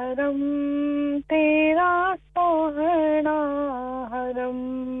हरम तेरा सोहना हरम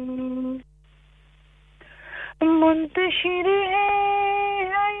मुंतशिर है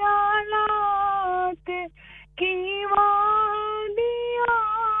हयालात की वादियाँ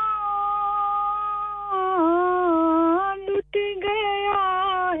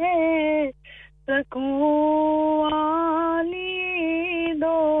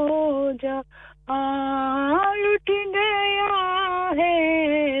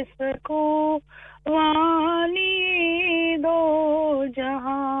सकूं वाली दो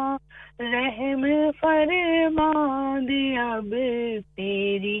जहां रहम फरमा दे अब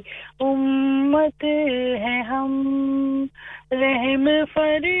तेरी उम्मत है हम रहम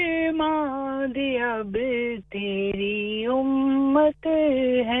फरमा दे अब तेरी उम्मत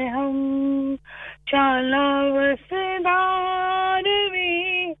है हम चाला वसदार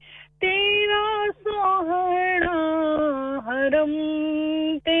में तेरा सोहना हरम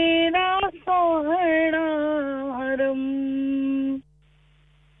तेरा सोहना हरम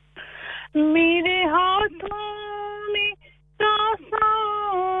मेरे हाथों में कासा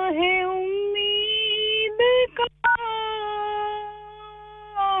है उम्मीद का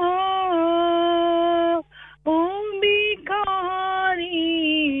ओ भिखारी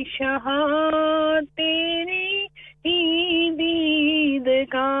शाह तेरी ही दीद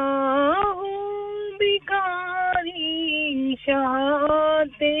का हूँ भिखारी शाह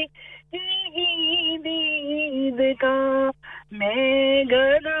तेरी ही दीद का मैं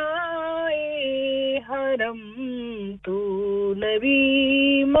गदाए हरम तू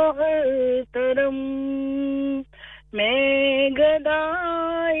नबी मोहतरम मैं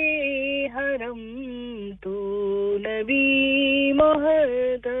गदाए हरम तू नबी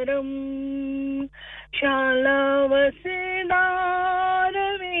मोहतरम शाला वसदार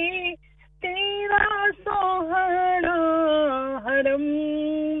में तेरा सोहना हरम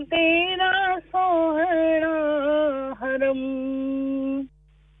तेरा सोहना हरम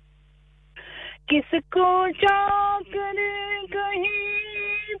किसको चाकर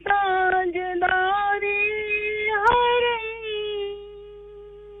कहीं ताजदारी हरम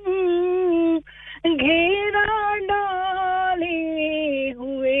घेरा डाले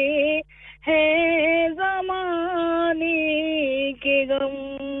हुए है ज़माने के गम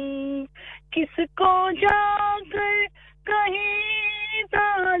किसको जाकर कहीं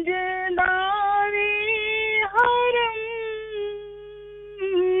ताजदारी हरम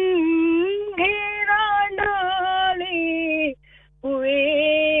घेरा डाले हुए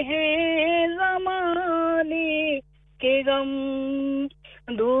हैं ज़माने के गम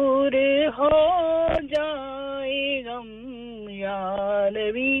दूर हो जाए गम या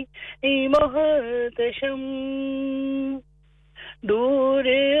नबी मोहतशम दूर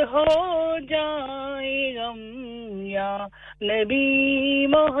हो जाए गम या नबी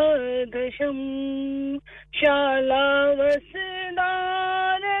मोहतशम शाला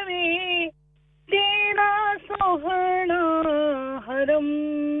वसदार में तेरा सोहना हरम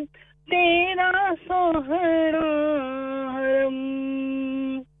तेरा सोहना हरम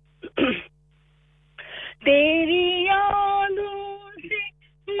तेरी यादों से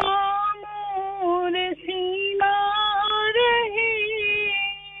मामूर सीना रहे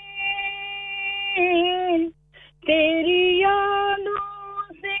तेरी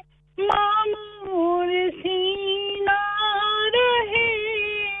यादों से मामूर सीना रहे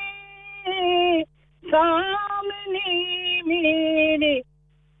सामने मेरे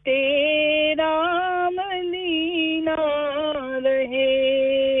तेरा मदीना रहे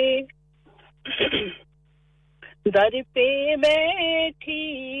दर पे बैठी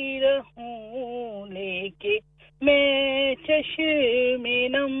रहूं लेके मैं चश्मे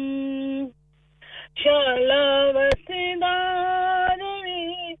नम शाला वसदार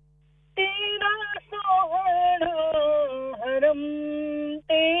में तेरा सोहना हरम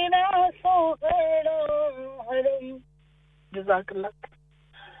तेरा सोहना हरम जज़ाकल्लाह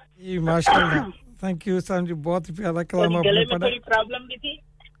जी माशाअल्लाह थैंक यू सर जी बहुत ही प्यारा कलाम आपने पढ़ा कोई प्रॉब्लम भी थी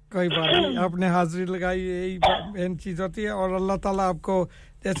कोई बात नहीं आपने हाजिरी लगाई यही मेन चीज होती है और अल्लाह ताला आपको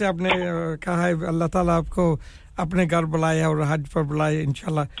जैसे आपने कहा है अल्लाह ताला आपको अपने घर बुलाया और हज पर बुलाया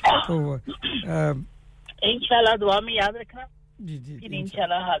इंशाल्लाह तो इंशाल्लाह दुआ में याद रखना जी जी फिर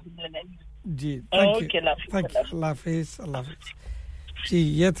इंशाल्लाह हाजिर लगाएंगे जी थैंक यू अल्लाह हाफिज जी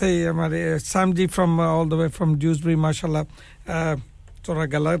ये थे हमारे Sam ji from all the way from Dewsbury माशाल्लाह थोड़ा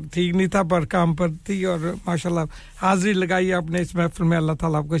गला ठीक नहीं था पर काम पर थी और माशाल्लाह हाजिरी लगाई आपने इस महफिल में अल्लाह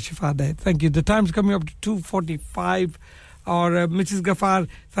ताला आपको शिफा दे thank you the times coming up to 2:45 और मिसेस गफार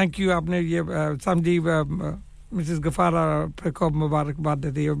थैंक यू आपने ये समझी मिसेस गफार को मुबारकबाद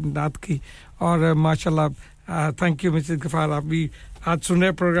दे दी नात की और माशाल्लाह थैंक यू मिसेस गफार आप भी आज सुन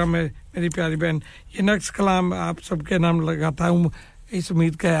रहे प्रोग्राम में मेरी प्यारी बहन ये नेक्स्ट कलाम आप सबके नाम लगाता हूँ इस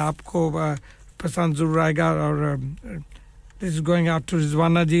उम्मीद का आपको पसंद जरूर आएगा और this is going out to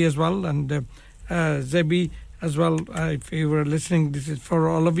Rizwana ji as well and Zebi as well if you were listening this is for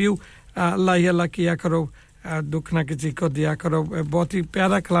all of you Allah hi Allah kiya karo dukh na kisi ko diya karo bahut hi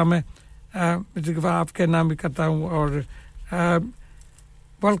pyara kalam hai मुझे आपके नाम भी करता हूँ और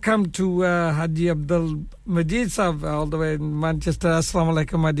welcome to Haji Abdul Majid Sahab all the way in Manchester. Assalamu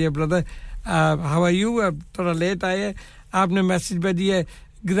alaikum my dear brother. How are you? Thoda late aaye. Aapne message bhej diya.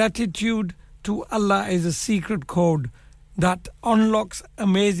 Gratitude to Allah is a secret code that unlocks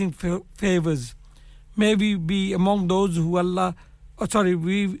amazing favors. May we be among those who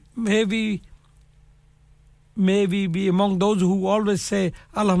may we be among those who always say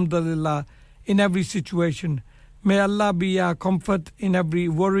Alhamdulillah in every situation. May Allah be our comfort in every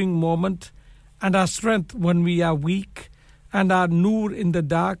worrying moment and our strength when we are weak and our noor in the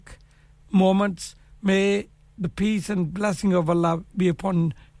dark moments. May the peace and blessing of Allah be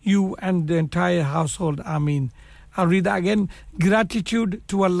upon you and the entire household. Ameen. I'll read that again. Gratitude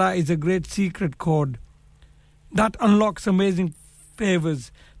to Allah is a great secret code that unlocks amazing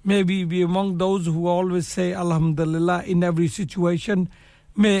favors. May we be among those who always say Alhamdulillah in every situation.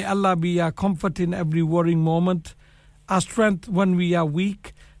 May Allah be our comfort in every worrying moment, our strength when we are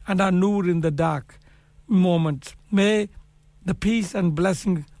weak, and our noor in the dark moments. May the peace and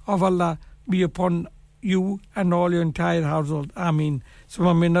blessing of Allah be upon you and all your entire household. Ameen. So,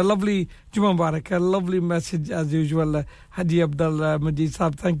 I mean, a lovely Juma Mubarak, a lovely message as usual. Haji Abdul Majid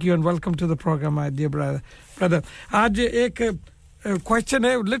Sahab, thank you and welcome to the program, my dear brother. Aaj ek question,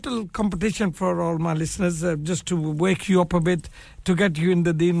 a little competition for all my listeners, just to wake you up a bit, to get you in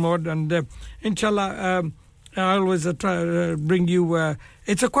the deen mode, and inshallah, I always try bring you.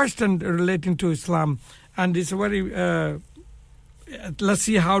 It's a question relating to Islam, and it's a very. Let's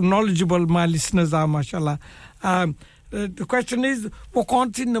see how knowledgeable my listeners are, mashallah. The question is, वो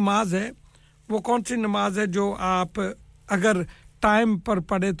कौन सी नमाज है जो आप अगर time पर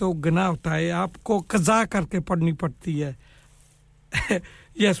पढ़े तो गुनाह होता है, आपको कज़ा करके पढ़नी पड़ती है?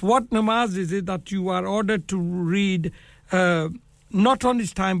 Yes, what namaz is it that you are ordered to read not on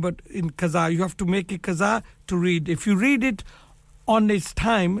its time but in qaza? You have to make it qaza to read. If you read it on its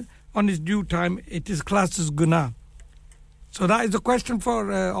time, on its due time, it is classed as gunaah. So that is a question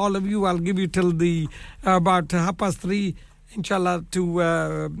for all of you. I'll give you till the about 3:30, inshallah, to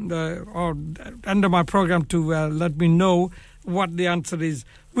or end of my program to let me know what the answer is.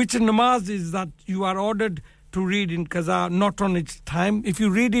 Which namaz is that you are ordered to read in qaza, not on its time? If you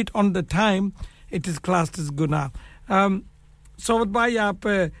read it on the time, it is classed as gunaah. So bhai, aap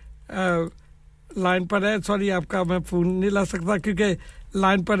line par hai. Sorry, aapka main phone nahi la sakta kyunki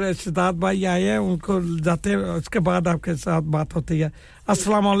line पर सिद्धार्थ भाई आए हैं, उनको जाते हैं, उसके बाद आपके साथ बात होती है.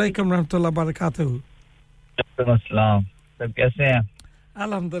 अस्सलाम वालेकुम रहमतुल्लाह बरकातहू. अस्सलाम. सब कैसे हैं?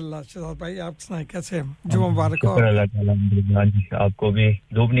 अल्हम्दुलिल्लाह. सिद्धार्थ भाई आप सुनाएं कैसे हैं? जुम्मा मुबारक हो. अल्हम्दुलिल्लाह जी. आपको भी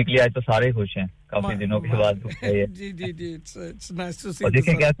धूप निकली आज तो सारे खुश हैं. काफी दिनों के बाद धूप है. जी जी जी. It's nice to see. और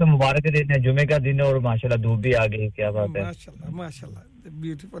देखिए कैसे मुबारक दिन है, जुमे का दिन है और माशाल्लाह धूप भी आ गई. क्या बात है. माशाल्लाह माशाल्लाह.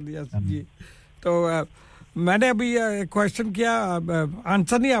 ब्यूटीफुल. यस जी. तो मैंने अभी क्वेश्चन किया,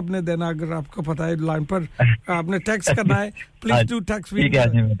 आंसर नहीं आपने देना, अगर आपको पता है लाइन पर आपने टेक्स्ट करना है. Please do text me.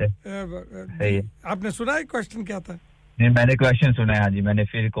 आपने सुना है क्वेश्चन क्या था? नहीं, मैंने क्वेश्चन सुना है. हाँ जी, मैंने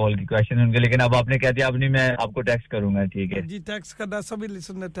फिर कॉल की क्वेश्चन सुन के, लेकिन अब आपने कह दिया, अब नहीं, मैं आपको टेक्स्ट करूंगा. ठीक है जी, टेक्स्ट करना, सभी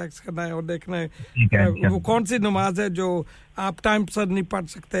लिसनर ने टेक्स्ट करना है और देखना है वो कौन सी नमाज है जो आप टाइम पर नहीं पढ़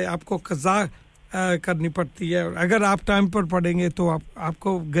सकते, आपको कज़ा करनी पड़ती है, और अगर आप टाइम पर पढ़ेंगे तो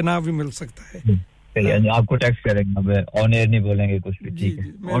आपको गुनाह भी मिल सकता है. आपको टेक्स्ट करेंगे, अब ऑन एयर नहीं बोलेंगे कुछ भी. ठीक है,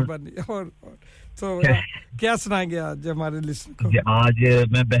 मेहरबानी. और तो क्या सुनाएंगे आज हमारे लिस्टनर को? आज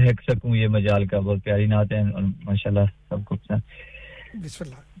मैं बहक सकूं ये मजाल का, बहुत प्यारी नात है माशाल्लाह. सब कुछ है.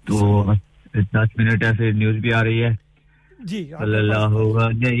 बिस्मिल्लाह. तो 10 मिनट है, फिर न्यूज़ भी आ रही है जी. सल्लल्लाहु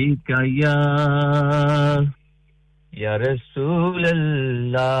अलैहि या रसूल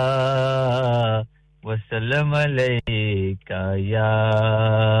अल्लाह वसल्लम अलैका या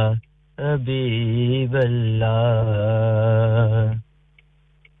हबीब अल्लाह.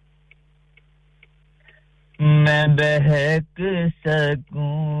 मैं बहक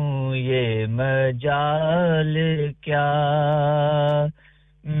सकूं ये मजाल क्या,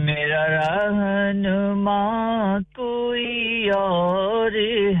 मेरा रहनुमा कोई और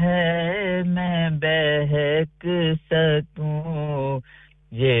है. मैं बहक सकूं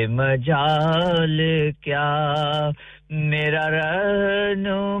ये मजाल क्या, मेरा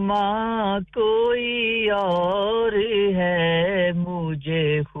रहनुमा कोई और है.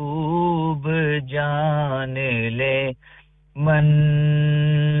 मुझे खूब जान ले मंज़िलें,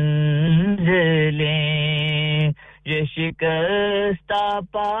 ये शिकस्ता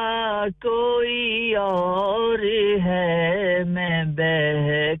पा कोई और है. मैं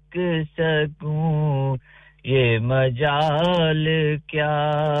बहक सकूं ये मजाल क्या.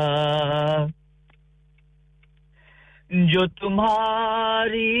 जो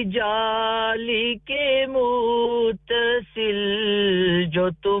तुम्हारी जाली के मुतसिल जो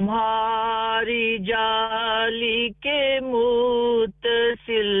तुम्हारी जाली के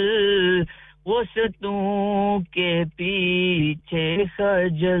मुतसिल वो सतूं के पीछे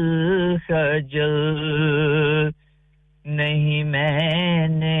खजल खजल नहीं मैं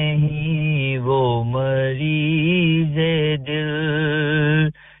नहीं वो मरीज़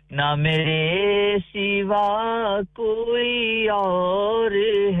दिल ना मेरे सिवा कोई और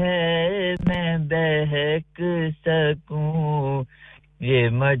है मैं बहक सकूं ये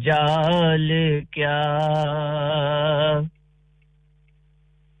मजाल क्या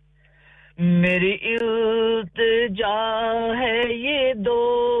मेरी इल्तिजा है ये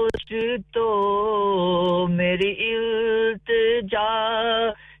दोस्त तो मेरी इल्तिजा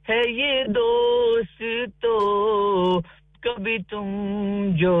है ये दोस्त तो कभी तुम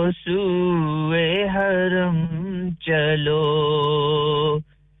जो सूए हरम चलो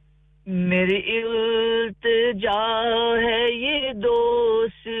मेरी इल्तिजा है ये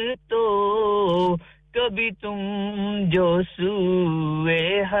दोस्तों कभी तुम जो सूए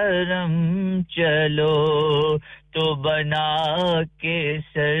हरम चलो तो बना के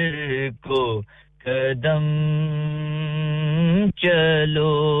सर को कदम चलो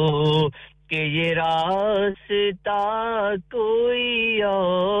कि ये रास्ता कोई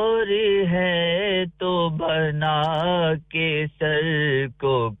और है तो बना के सर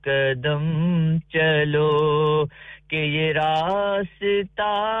को कदम चलो कि ये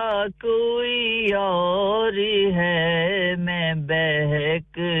रास्ता कोई और है मैं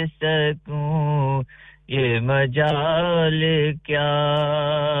बहक सकूं ये मजाल क्या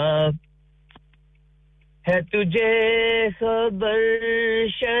है तुझे खबर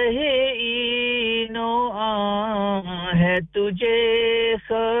शहीनो है तुझे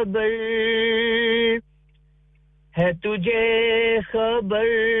खबर है तुझे खबर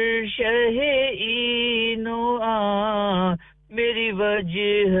शहीनो मेरी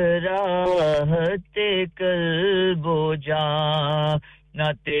वजह राहते कल्बो जां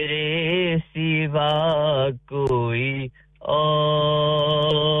ना तेरे सिवा कोई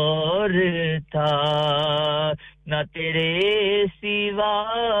और था ना तेरे सिवा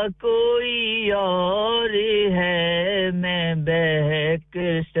कोई और है मैं बहक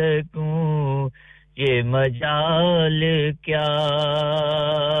सकूं ये मजाल क्या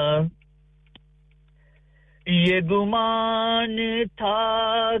ये गुमान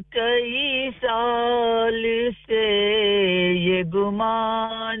था कई साल से ये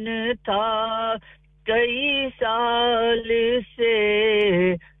गुमान था कई साल से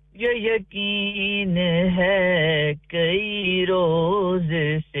ये यकीन है कई रोज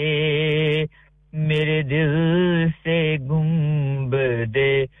से मेरे दिल से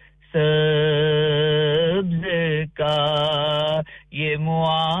गुंबदे सब्ज़ का ये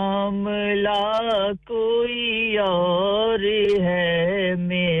मुआमला कोई और है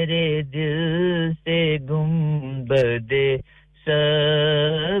मेरे दिल से गुंबदे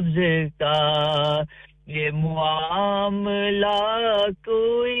सब्ज़ का ये मुआमला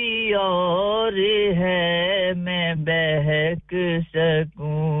कोई और है मैं बहक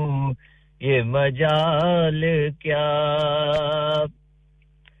सकूं ये मजाल क्या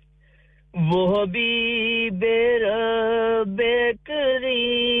वो भी बेरबे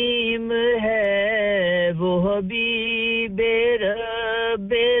करीम है वो भी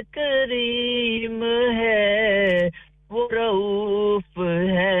बेरबे करीम है वो रऊफ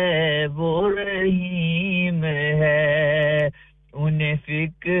है वो रहीम है उन्हें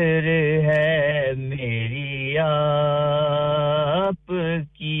फिक्र है मेरी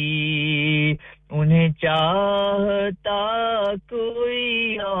आपकी उन्हें चाहता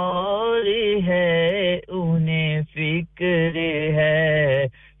कोई और है उन्हें फिक्र है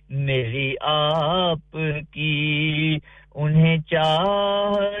मेरी आपकी उन्हें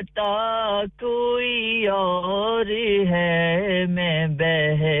चाहता कोई और है मैं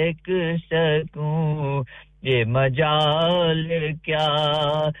बहक सकूं ये मजाल क्या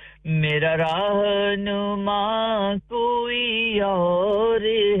मेरा रहनुमा कोई और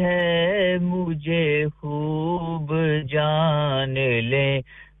है मुझे खूब जान ले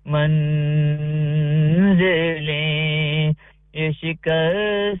मंज़िलें ये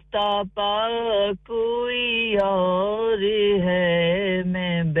शिकस्ता पा कोई और है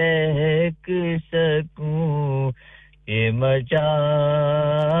मैं बहक सकूं ये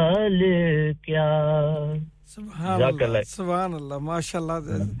मजाल क्या Subhanallah, mashallah.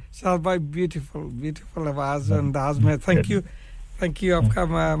 Sounds very beautiful, beautiful आवाज अंदाज में. Thank you थैंक यू आपका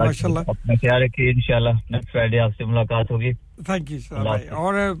माशाल्लाह अपना ख्याल रखिए इंशाल्लाह नेक्स्ट फ्राइडे आपसे मुलाकात होगी थैंक यू सर भाई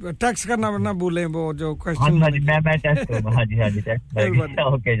और टेक्स्ट करना ना भूलें वो जो क्वेश्चन हां जी मैं टेक्स्ट करूंगा हां जी टेक्स्ट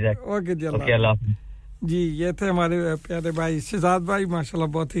ओके जी ओके अल्लाह जी ये थे हमारे प्यारे भाई शहजाद भाई माशाल्लाह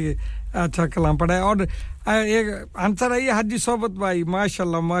बहुत ही अच्छा कलाम पढ़ा है और एक आंसर है हाजी सोबत भाई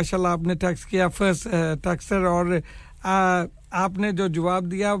माशाल्लाह आपने टेक्स्ट किया फर्स्ट टेक्स्टर और आपने जो जवाब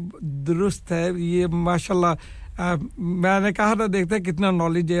दिया दुरुस्त है ये माशाल्लाह मैंने कहा था देखते हैं कितना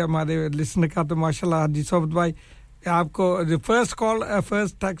नॉलेज है हमारे लिसनर का तो माशाल्लाह हाजी सोबत भाई आपको the first call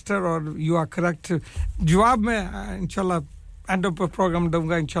first texter और यू आर करेक्ट जवाब में इंशाल्लाह एंड ऑफ प्रोग्राम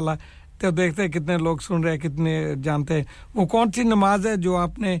दूंगा इंशाल्लाह तो देखते हैं कितने लोग सुन रहे हैं कितने जानते हैं वो कौन सी नमाज है जो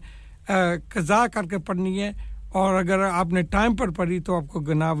आपने कज़ा करके पढ़नी है और अगर आपने टाइम पर पढ़ी तो आपको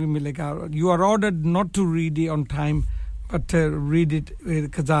गुनाह भी मिलेगा you are ordered not to read it on time but read it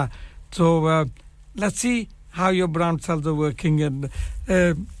with कज़ा so let's see how your brown cells are working and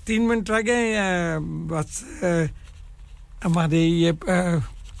 3 minute रह गए बस हमारे ये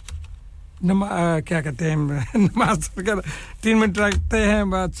क्या कहते हैं नमाज वगैरह 3 मिनट रखते हैं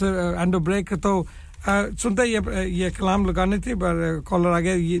बस एंड ब्रेक तो सुनते ये कलाम लगाने थे पर कॉलर आ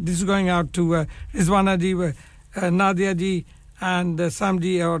गया this is going out to Rizwana ji Nadia ji and Sam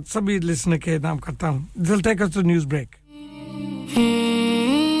ji और सभी लिसनर के नाम करता हूं this will take us to news break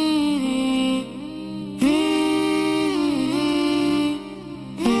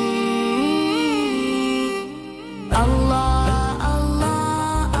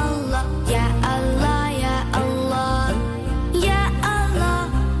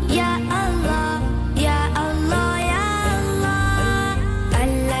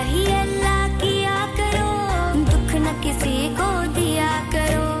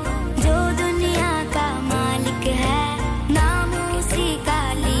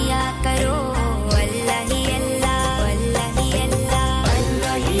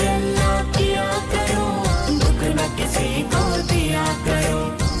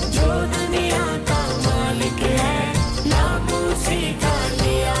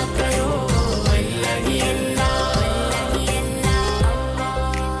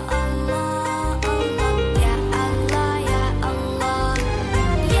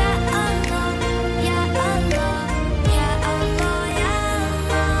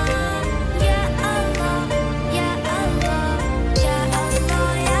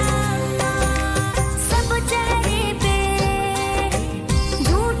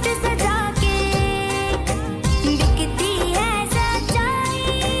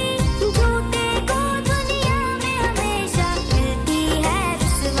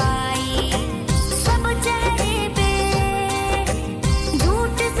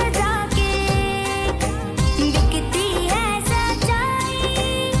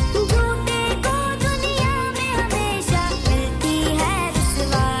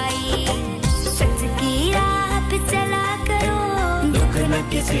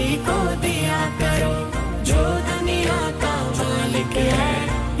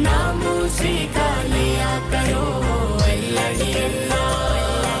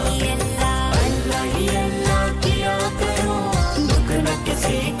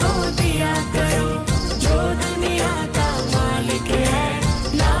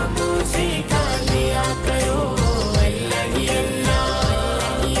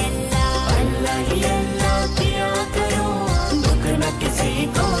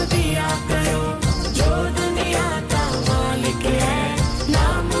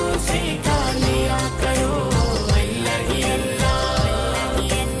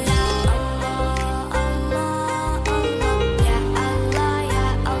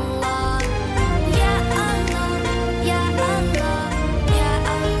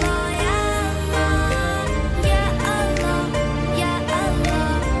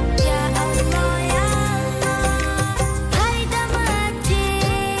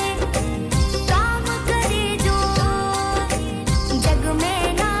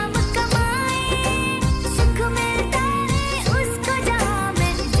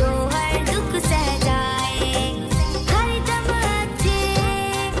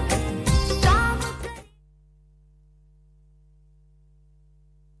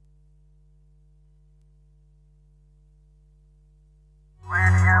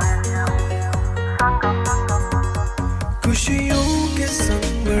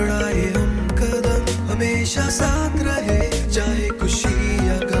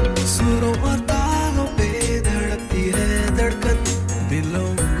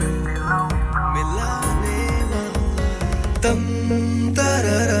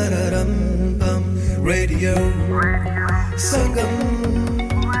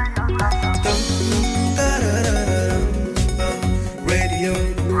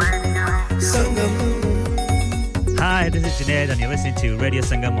engineered, and you're listening to Radio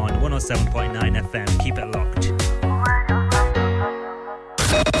Sangam on 107.9 FM. Keep it locked.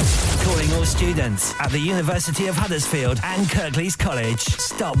 Calling all students at the University of Huddersfield and Kirklees College.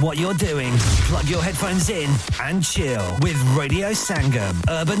 Stop what you're doing, plug your headphones in and chill with Radio Sangam.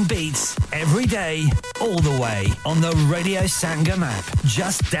 Urban beats every day, all the way on the Radio Sangam app.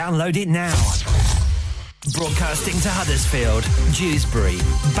 Just download it now. Broadcasting to Huddersfield, Dewsbury,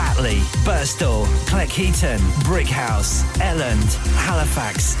 Batley, Birstall, Cleckheaton, Brickhouse, Elland,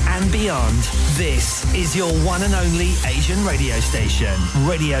 Halifax and beyond. This is your one and only Asian radio station.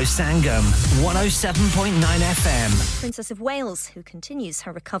 Radio Sangam, 107.9 FM. Princess of Wales, who continues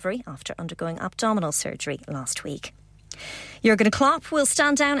her recovery after undergoing abdominal surgery last week. Jurgen Klopp will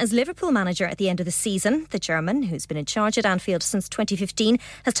stand down as Liverpool manager at the end of the season. The German, who's been in charge at Anfield since 2015,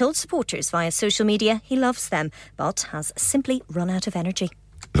 has told supporters via social media he loves them, but has simply run out of energy.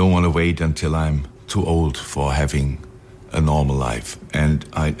 I don't want to wait until I'm too old for having a normal life. And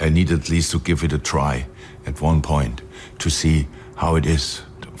I need at least to give it a try at one point to see how it is.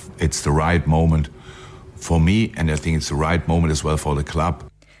 It's the right moment for me, and I think it's the right moment as well for the club.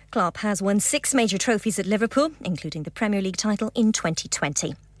 Klopp has won 6 major trophies at Liverpool, including the Premier League title in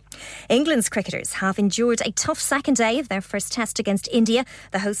 2020. England's cricketers have endured a tough second day of their first test against India.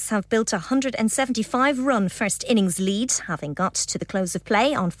 The hosts have built a 175-run first innings lead, having got to the close of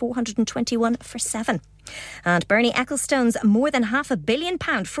play on 421 for 7. And Bernie Ecclestone's more than £500 million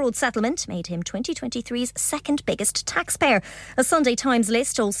fraud settlement made him 2023's second biggest taxpayer. A Sunday Times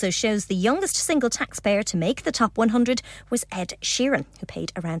list also shows the youngest single taxpayer to make the top 100 was Ed Sheeran, who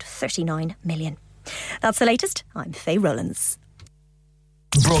paid around £39 million. That's the latest. I'm Faye Rollins.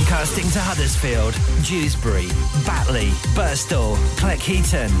 Broadcasting to Huddersfield, Dewsbury, Batley, Birstall,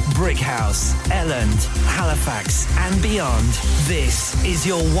 Cleckheaton, Brickhouse, Elland, Halifax and beyond. This is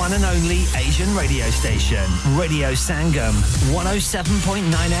your one and only Asian radio station. Radio Sangam,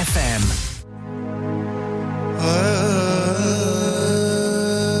 107.9 FM.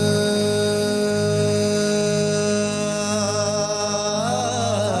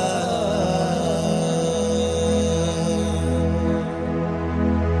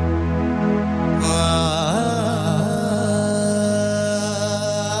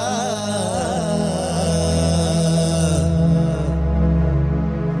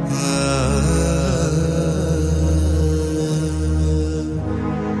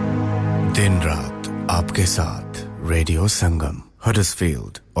 आपके साथ radio संगम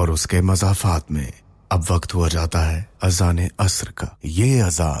Huddersfield और उसके मज़ाफात में अब वक्त हुआ जाता है अज़ान असर का ये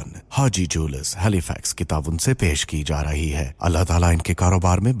अज़ान हाजी जूलर्स हैलिफैक्स की ताउन से पेश की जा रही है अल्लाह ताला इनके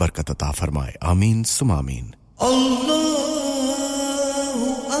कारोबार में बरकत अता फरमाए आमीन सुम आमीन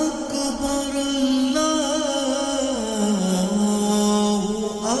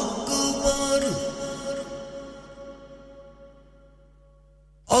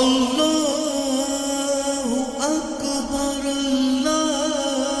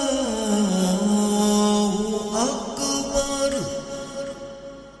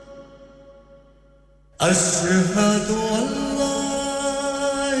أشهد أن لا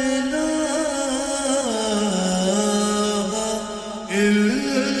إله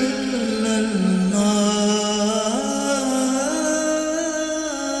إلا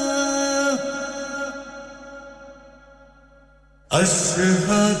الله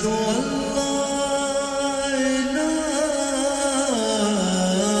أشهد أن لا إله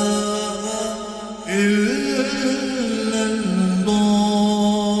إلا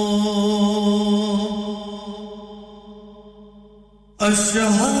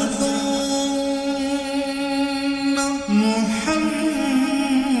أشهد أن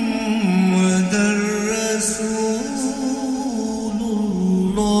محمدًا رسول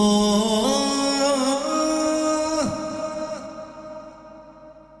الله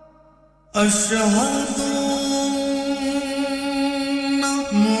أشهد أن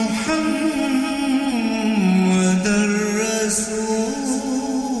محمدًا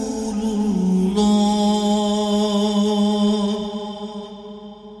رسول الله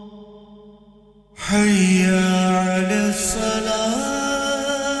حي على الصلاة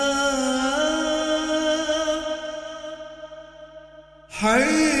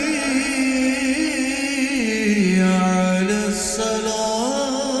حي على الصلاة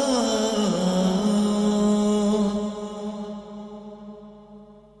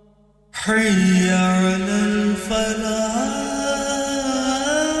حي على الفلاح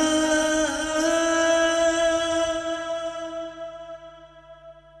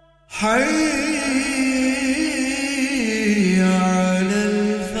حي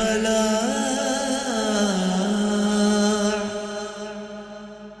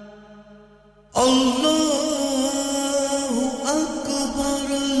الله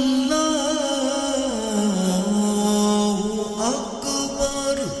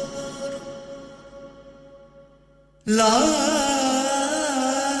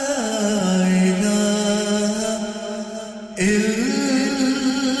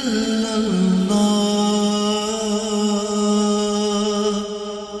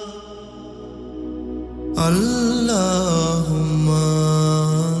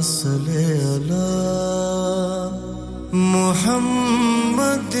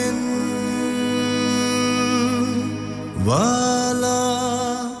वाला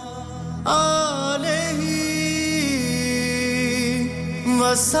आलेही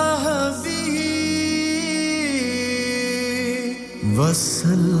वसहबी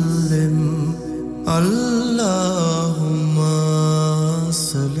वसल्लिम अल्लाहुम्मा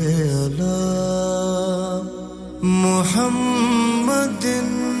सल्ली अला मुहम्मदिन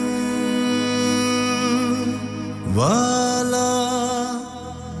वाला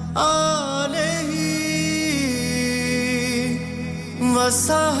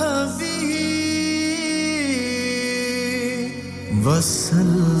وصحبه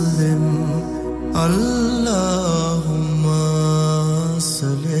وسلم اللهم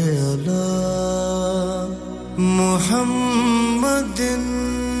صل على محمد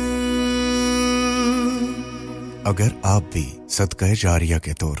अगर आप भी सदका जारिया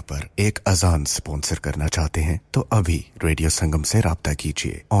के तौर पर एक अजान स्पॉन्सर करना चाहते हैं तो अभी रेडियो संगम से राब्ता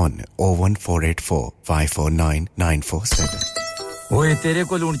कीजिए on 01484 549 947 ओए तेरे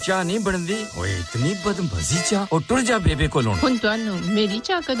को लूण चा नहीं बनदी ओए इतनी बदमजी चा और टुर जा बेबे को लूण हुन तानु मेरी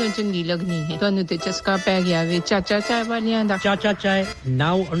चा कदों चंगी लगनी है तानु ते चस्का पै गया वे चाचा चाय वालियां दा Chacha Chai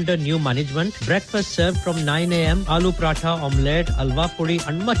now under new management breakfast served from 9 am aloo paratha omelette alwa puri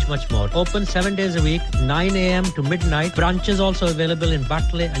and much more open 7 days a week 9 am to midnight branches also available in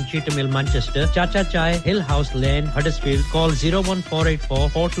Batley and Cheetham Hill Manchester Chacha Chai Hill House Lane Huddersfield call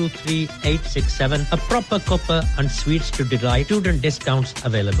 01484 423 867 a proper cuppa and sweets to delight student discounts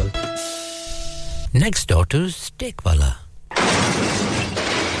available. Next door to Steakwala.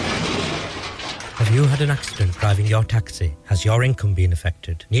 Have you had an accident driving your taxi? Has your income been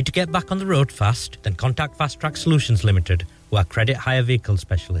affected? Need to get back on the road fast? Then contact Fast Track Solutions Limited, who are credit hire vehicle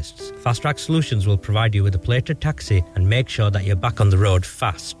specialists. Fast Track Solutions will provide you with a plated taxi and make sure that you're back on the road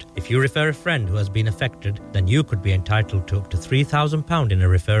fast. If you refer a friend who has been affected, then you could be entitled to up to £3,000 in a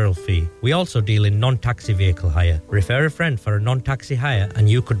referral fee. We also deal in non-taxi vehicle hire. Refer a friend for a non-taxi hire and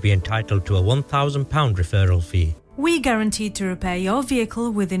you could be entitled to a £1,000 referral fee. We guarantee to repair your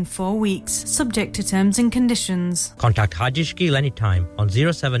vehicle within 4 weeks, subject to terms and conditions. Contact Haji Shkil anytime on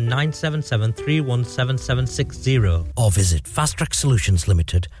 07977317760 or visit Fast Track Solutions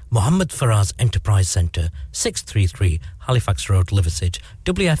Limited, Mohammed Faraz Enterprise Centre, 633 Halifax Road, Liversedge,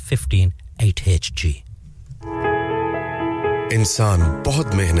 WF15 8HG. इंसान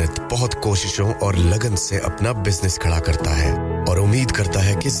बहुत मेहनत, बहुत कोशिशों और लगन से अपना business खड़ा करता है और उम्मीद करता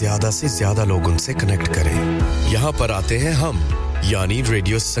है कि ज्यादा से ज्यादा लोग उनसे कनेक्ट करें। यहाँ पर आते हैं हम, यानी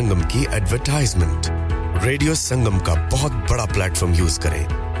रेडियो संगम की एडवर्टाइजमेंट। रेडियो संगम का बहुत बड़ा प्लेटफॉर्म यूज करें।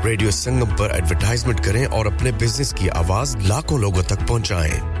 रेडियो संगम पर एडवर्टाइजमेंट करें और अपने बिजनेस की आवाज लाखों लोगों तक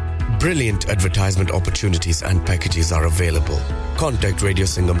पहुंचाएं। Brilliant advertisement opportunities and packages are available. Contact Radio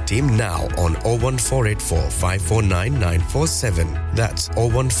Singham team now on 01484 549 947. That's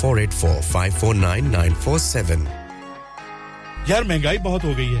 01484 549 947. यार महंगाई बहुत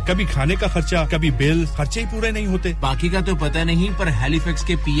हो गई है कभी खाने का खर्चा कभी बिल खर्चे ही पूरे नहीं होते बाकी का तो पता नहीं पर हैलिफैक्स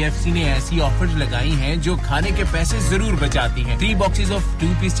के पीएफसी ने ऐसी ऑफर्स लगाई हैं जो खाने के पैसे जरूर बचाती हैं 3 boxes of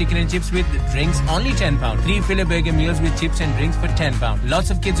 2-piece chicken and chips with drinks only £10 3 filet burger meals with chips and drinks for £10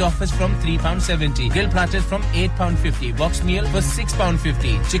 lots of kids offers from £3.70 grill platters from £8.50 box meal for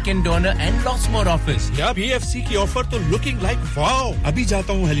 £6.50 chicken doner and lots more offers यार PFC की offer तो looking like wow अभी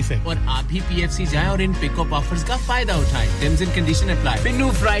जाता हूं Halifax और आप भी PFC जाएं और इन पिकअप ऑफर्स का फायदा उठाएं condition apply. Pinu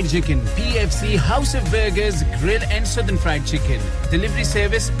Fried Chicken, PFC, House of Burgers, Grill and Southern Fried Chicken. Delivery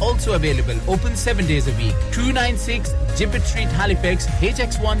service also available. Open 7 days a week. 296 Gibbet Street, Halifax,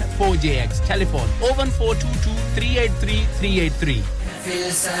 HX1 4JX. Telephone 01422 383 383. महफिल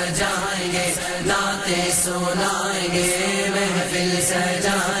सजाएंगे नाते सुनाएंगे महफिल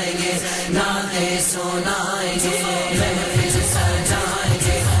सजाएंगे नाते सुनाएंगे महफिल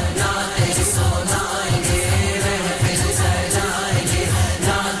सजाएंगे नाते सुनाएंगे महफिल सजाएंगे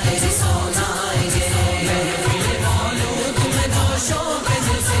नाते सुनाएंगे महफिल मौलूद में दो शौक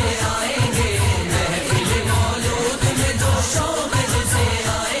से आएंगे महफिल मौलूद में दो शौक से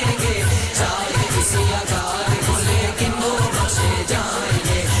आएंगे चाहे किसी आकार को लेकिन वो बख्शे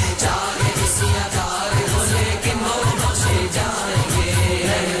जाएंगे चाहे किसी आकार को लेकिन वो बख्शे जाएंगे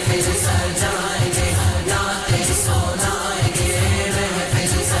महफिल सजाएंगे नाते सुनाएंगे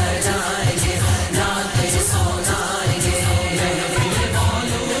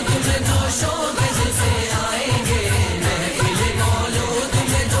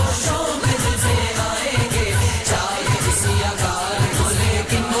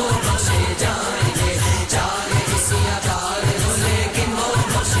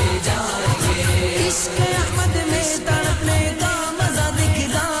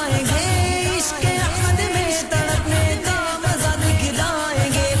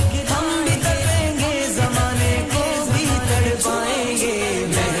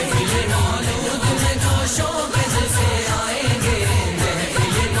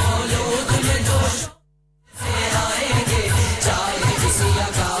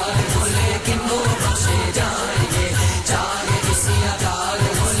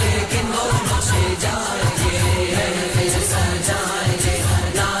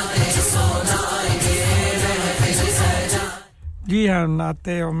हाँ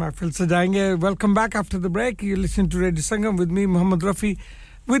नाते और महफिल सजाएंगे welcome back after the break you listen to Radio Sangam with me Muhammad Rafi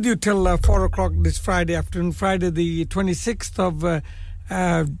with you till 4 o'clock this Friday afternoon Friday the 26th of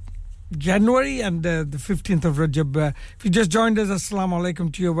January and the 15th of Rajab if you just joined us assalamu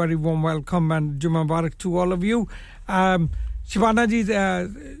alaikum to you a very warm welcome and Jummah Mubarak to all of you Shivana ji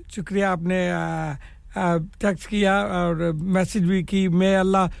shukriya aapne text kiya aur message bhi ki may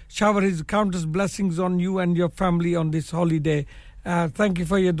Allah shower his countless blessings on you and your family on this holiday thank you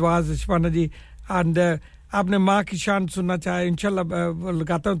for your duas Shivana ji and aapne maa ki shan sunna chahe inshallah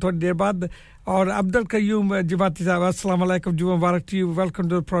lagata hu thodi der baad aur Abdul Qayyum Jawati sahab assalamu alaikum Jummah Mubarak to you welcome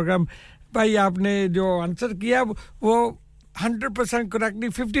to the program bhai aapne jo answer kiya wo 100% correctly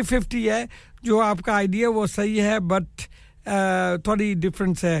 50-50 hai jo aapka idea wo sahi hai but thodi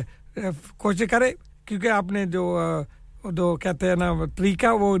difference hai कोशिश करें क्योंकि आपने जो कहते हैं ना तरीका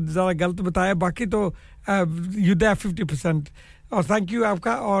वो ज़रा गलत बताया बाकी तो you there 50% और थैंक यू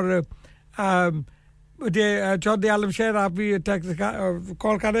आपका और मुझे चौधरी आलम शेर आप भी टेक्स्ट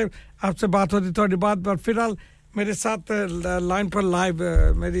कॉल करें आपसे बात होती थोड़ी बात पर फिलहाल मेरे साथ लाइन पर लाइव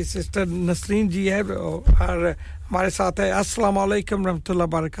मेरी सिस्टर नसरीन जी है और हमारे साथ है अस्सलाम वालेकुम रहमतुल्लाह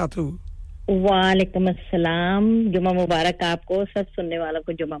बरकातहू वालेकुम अस्सलाम जुम्मा मुबारक आपको सब सुनने वालों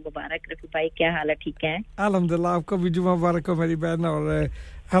को जुम्मा मुबारक रफी भाई क्या हाल है ठीक है अल्हम्दुलिल्लाह आपको भी जुम्मा मुबारक हो मेरी बहन और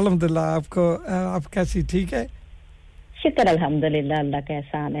अल्हम्दुलिल्लाह आपको आप कैसी ठीक है शुक्र अल्हम्दुलिल्लाह अल्लाह का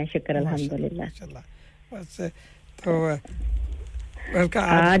एहसान है शुक्र अल्हम्दुलिल्लाह माशाल्लाह बस तो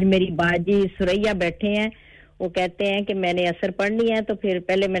आज मेरी बाजी सुरैया बैठे हैं वो कहते हैं कि मैंने असर पढ़नी है तो फिर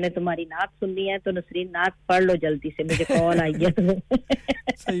पहले मैंने तुम्हारी नात सुननी है तो नसरीन नात पढ़ लो जल्दी से मुझे कॉल आई है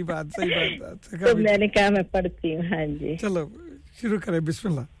सही बात तो मैंने कहा मैं पढ़ती हूं हां जी चलो शुरू करें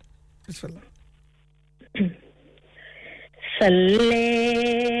बिस्मिल्लाह सल्ले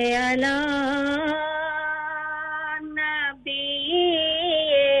अला नबीना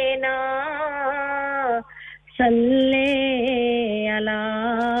सल्ले अला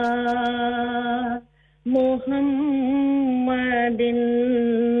मुहम्मदिन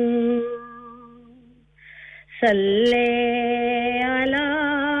सल्ले अला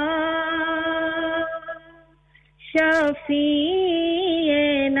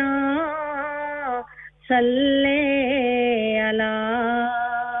शफीना सल्ले अला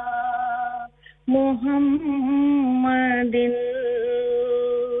मुहम्मदिन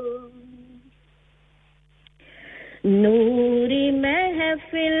नूरी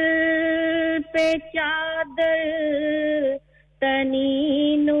महफिल पे चादर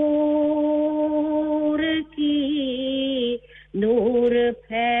तनी नूर की नूर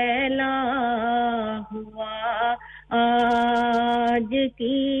फैला हुआ आज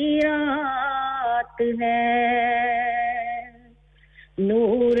की रात है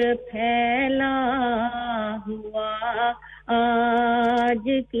नूर फैला हुआ आज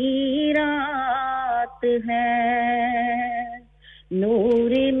की रात है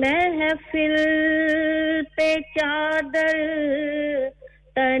नूरी महफिल पे चादर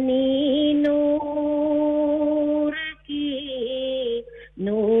तनी नूर की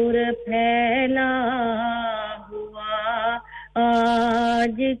नूर फैला हुआ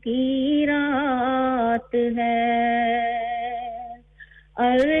आज की रात है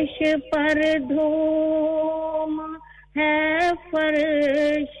अर्श पर धूम है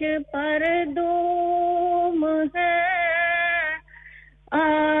फर्श पर धूम है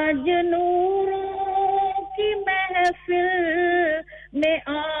आज नूरों की महफिल में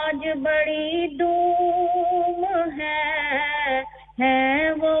आज बड़ी धूम है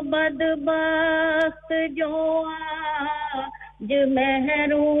वो बदबख्त जो आज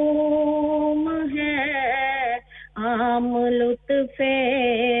महरूम है आम लुत्फ़े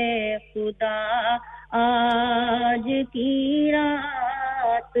खुदा आज की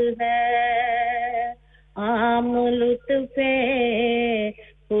रात है आम लुत्फ़े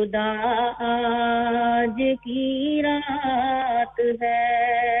खुदा आज की रात है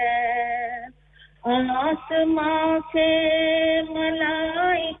आसमां से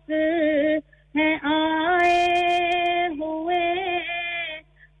मलाइक हैं आए हुए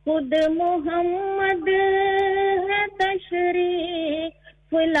खुद मोहम्मद है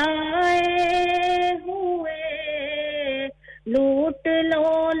तशरीफ लाए हुए लूट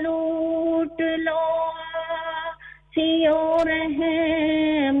लो सियो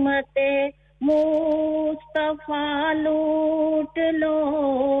रहमते मुस्तफा लूट लो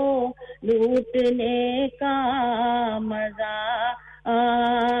लूटने का मजा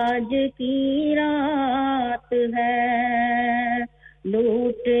आज की रात है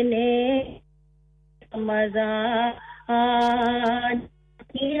लूटने का मजा आज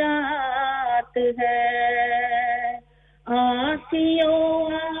की रात है आसी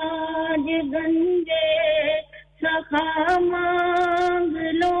आज गंजे सखा मांग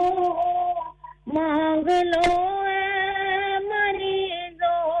लो ए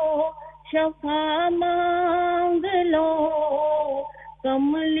मरीजों शफा मांग लो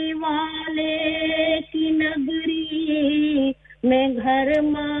कमली वाले की नगरी में घर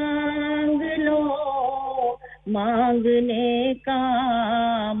मांग लो मांगने का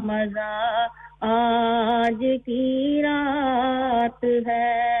मजा आज की रात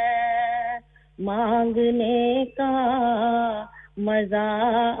है मांगने का मजा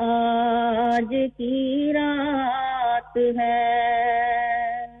आज की रात है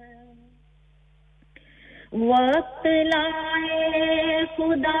वक्त लाए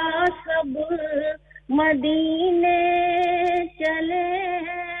खुदा सब मदीने चले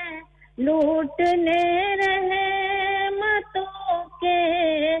लूटने रहे मतों के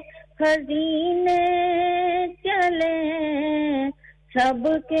खजीने चले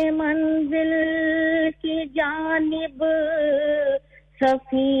सबके मंजिल की जानिब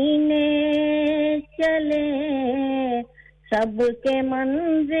सफीने चले सबके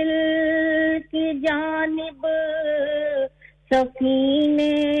मंजिल की जानिब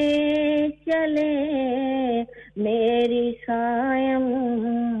सफीने चले मेरी कायम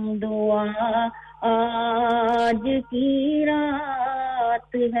दुआ आज की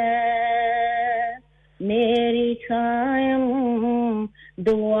रात है मेरी कायम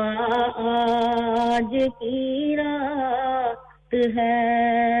दुआ आज की रात है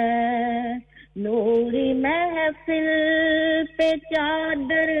नूरी महफिल पे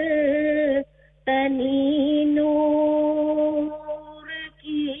चादर तनी नूर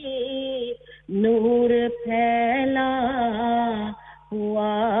की नूर फैला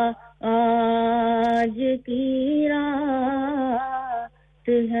हुआ आज की रात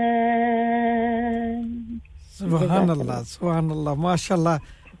है सुभान अल्लाह माशाल्लाह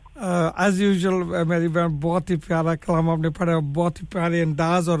as usual मेरी बहन बहुत ही प्यारा कलाम आपने पढ़ा बहुत ही प्यारे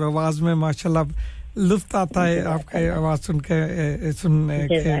अंदाज और आवाज में माशाल्लाह लुत्फ आता है आपका आवाज सुनने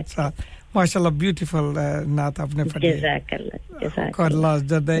के साथ माशाल्लाह ब्यूटीफुल नात आपने पढ़ी जज़ाकल्लाह अल्लाह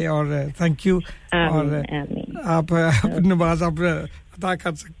जदे और थैंक यू और आप नमाज आप अदा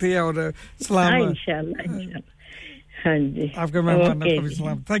कर सकते हैं और सलाम इंशाल्लाह हां जी आपके मेहमानों को भी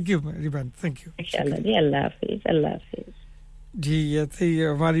सलाम थैंक यू मेरी बहन थैंक यू इंशाल्लाह जी अल्लाह हाफिज जी ये थी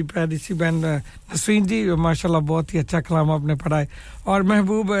हमारी प्यारी सी बहन नसरीन जी माशाल्लाह बहुत ही अच्छा कलाम आपने पढ़ा है और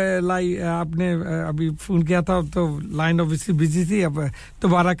महबूब लाई आपने अभी फोन किया था तो लाइन ऑब्वियसली बिजी थी अब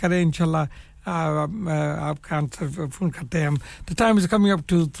दोबारा करें इंशाल्लाह आपका आंसर फोन करते हैं हम the time is coming up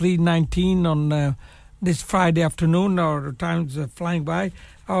to 3:19 on this Friday afternoon और टाइम इज फ्लाइंग बाय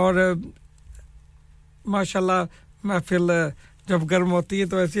और माशाल्लाह महफिल जब गर्म होती है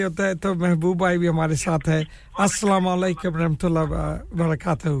तो ऐसे होता है तो महबूब भाई भी हमारे साथ है अस्सलाम वालेकुम रहमतुल्लाह व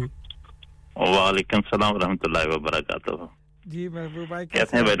बरकातहू वालेकुम सलाम रहमतुल्लाहि व बरकातहू जी महबूब भाई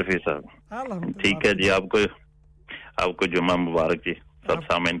कैसे हैं रफी साहब ठीक है जी आपको जुम्मा मुबारक जी सब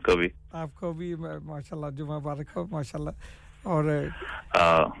सामीन को भी आपको भी माशाल्लाह जुम्मा मुबारक हो माशाल्लाह और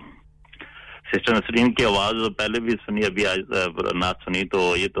सिस्टर नसरीन की आवाज पहले भी सुनी अभी आज नात सुनी तो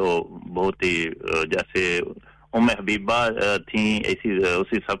ये तो बहुत ही जैसे उम्मे हबीबा थी ऐसी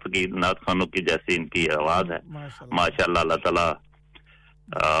उसी सफ की नात खानों की जैसी इनकी आवाज है माशाल्लाह अल्लाह ताला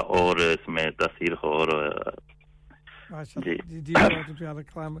और इसमें तासीर हो और माशाल्लाह जी बहुत प्यारा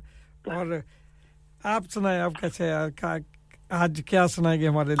कलाम और आप सुनाए आप कैसे आज क्या सुनाएंगे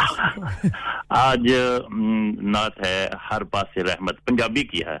हमारे लिस्टन को आज नात है हर पासे रहमत पंजाबी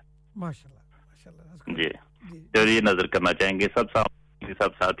की है माशाल्लाह जी तो ये नजर करना चाहेंगे सब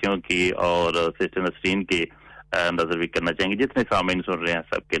साथियों की और सिस्टर नसरीन की नजर भी करना चाहेंगे जितने सामीन सुन रहे हैं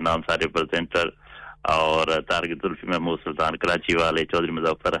सबके नाम सारे प्रेजेंटर और तारक जुल्फी महमूद सुल्तान कराची वाले चौधरी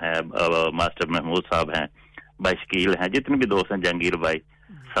मुजफ्फर हैं मास्टर महमूद साहब हैं भाई शकील हैं जितने भी दोस्त हैं जहांगीर भाई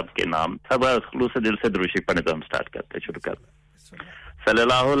सबके नाम सब खुलूस दिल से दुरूद शरीफ पढ़ने तो हम स्टार्ट करते हैं शुरू करते हैं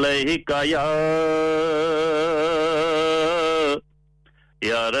सल्लल्लाहु अलैहि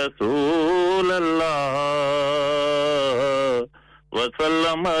या रसूल अल्लाह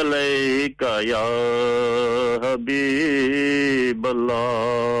वसल्लम अलैका या हबीब अल्लाह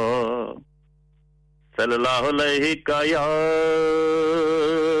सल्लल्लाहु अलैका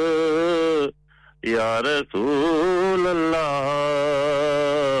या रसूल अल्लाह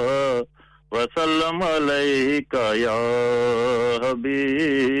वसल्लम अलैका या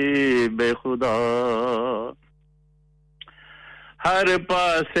हबीब खुदा हर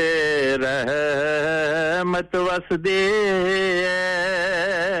पासे रहमत वसदी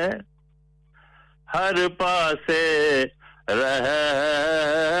हर पासे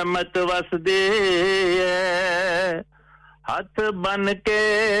रहमत वसदी ਹੱਥ ਬਨ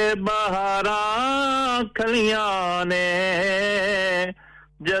ਕੇ ਬਹਾਰਾਂ ਖਲੀਆਂ ਨੇ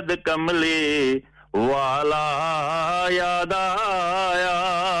ਜਦ ਕਮਲੀ ਵਾਲਾ ਯਾਦ ਆਇਆ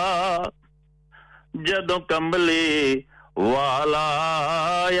ਜਦੋਂ ਕਮਲੀ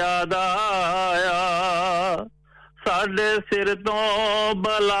ਵਾਲਾ ਯਾਦ ਆਇਆ ਸਾਡੇ ਸਿਰ ਤੋਂ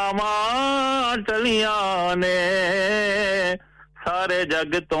ਬਲਾਵਾਂ ਟਲੀਆਂ ਨੇ ਸਾਰੇ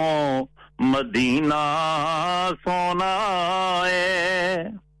ਜੱਗ ਤੋਂ ਮਦੀਨਾ ਸੋਨਾ ਏ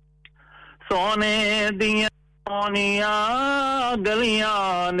ਸੋਨੇ ਦੀਆਂ ਸੋਨੀਆਂ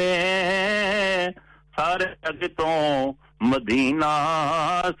ਗਲੀਆਂ ਨੇ ਸਾਰੇ ਜੱਗ ਤੋਂ ਮਦੀਨਾ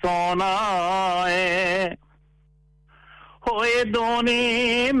ਸੋਨਾ ਏ ਹੋਏ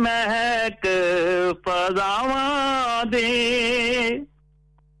ਦੋਨੀ ਮਹਿਕ ਫਜ਼ਾਵਾਂ ਦੇ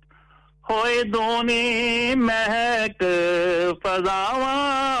ਹੋਏ ਦੋਨੀ ਮਹਿਕ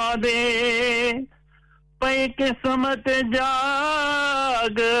ਫਜ਼ਾਵਾਂ ਦੇ ਪਈ ਕਿਸਮਤ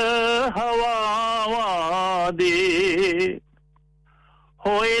ਜਾਗ ਹਵਾਵਾਂ ਦੀ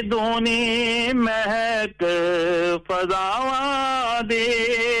ਹੋਏ ਦੋਨੀ ਮਹਿਕ ਫਜ਼ਾਵਾਂ ਦੇ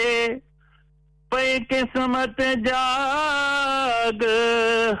ਪਈ ਕਿਸਮਤ ਜਾਗ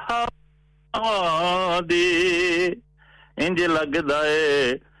ਹਵਾ ਦੀ ਇੰਜ ਲੱਗਦਾ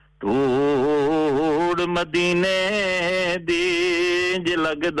ਏ ਧੂੜ ਮਦੀਨੇ ਦੀ ਇੰਜ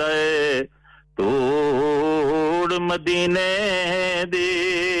ਲੱਗਦਾ ਏ ਧੂੜ ਮਦੀਨੇ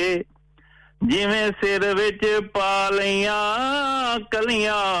ਦੀ ਜਿਵੇਂ ਸਿਰ ਵਿੱਚ ਪਾ ਲਈਆਂ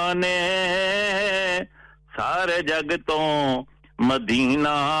ਕਲੀਆਂ ਨੇ ਸਾਰੇ ਜੱਗ ਤੋਂ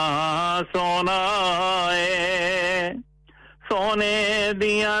ਮਦੀਨਾ ਸੋਨਾ ਏ ਸੋਨੇ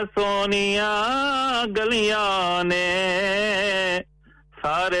ਦੀਆਂ ਸੋਨੀਆਂ ਗਲੀਆਂ ਨੇ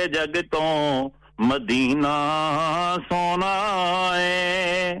ਸਾਰੇ ਜੱਗ ਤੋਂ ਮਦੀਨਾ ਸੋਨਾ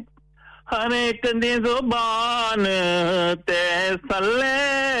ਏ ਹਰ ਇੱਕ ਦੀ ਜ਼ੁਬਾਨ ਤੇ ਸੱਲੇ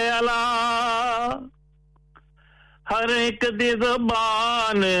ਅਲਾ ਹਰ ਇੱਕ ਦੀ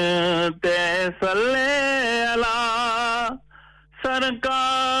ਜ਼ੁਬਾਨ ਤੇ ਸੱਲੇ ਅਲਾ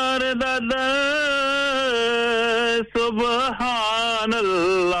सरकार दा दर सुभान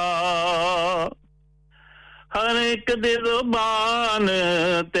अल्लाह हर एक दी ज़ुबान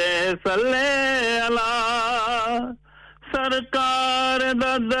ते सल्ले अला सरकार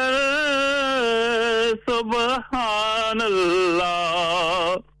दा दर सुभान अल्लाह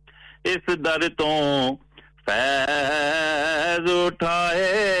इस दर तो फैज़ उठाए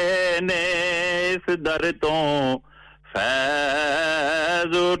ने इस दर तो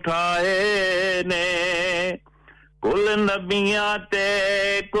फैज़ उठाए ने कुल नबियां ते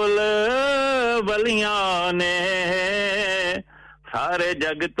कुल वलियां ने सारे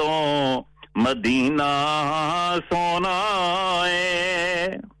जग तो मदीना सोना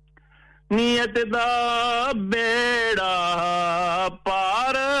है नियत दा बेड़ा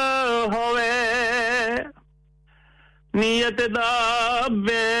पार होवे नियत दा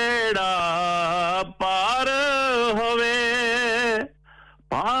बेड़ा पार होवे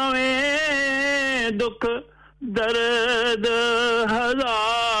पावे दुख दर्द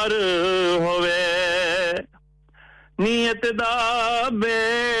हजार होवे नियत दा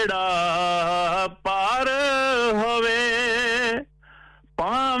बेड़ा पार होवे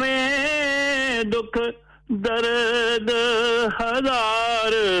पावे दुख दर्द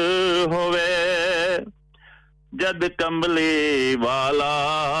हजार होवे जद कमली वाला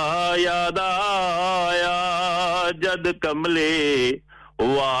याद आया जद कमली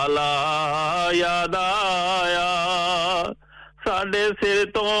वाला याद आया साडे सिर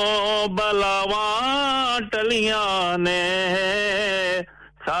तो बलावां टलियां ने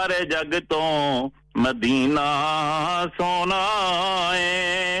सारे जग तो मदीना सोना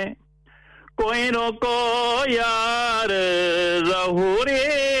है कोई रोको यार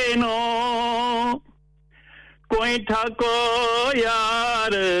ज़हूरी नो कोई ठाको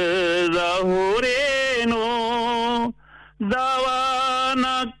यार ज़हूरी नो दावा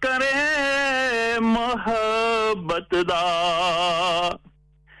ना करे मोहब्बत दा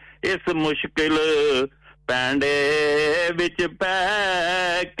इस मुश्किल पैंडे विच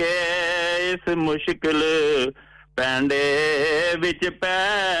पै के इस मुश्किल पैंडे विच पै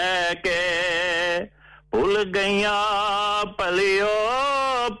के भुल गईयां पलियो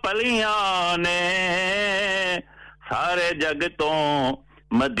पलियां ने सारे जग तो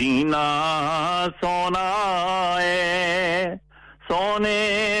मदीना सोना है सोने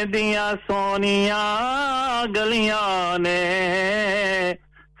दियां सोनियां गलियां ने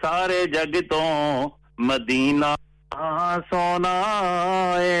सारे जग तो मदीना सोना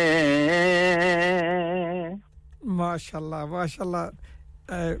है माशाल्लाह माशाल्लाह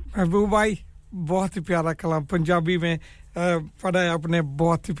महबूब भाई बहुत ही प्यारा कलाम पंजाबी में पढ़ा आपने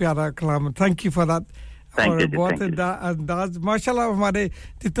बहुत ही प्यारा कलाम थैंक यू फॉर दैट और बहुत अंदाज माशाल्लाह हमारे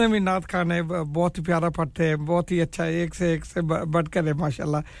जितने भी नात खान है बहुत ही प्यारा पढ़ते हैं बहुत ही अच्छा एक से बढ़कर है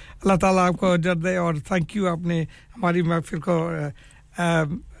माशाल्लाह अल्लाह ताला आपको अजर दे और थैंक यू आपने हमारी महफिल को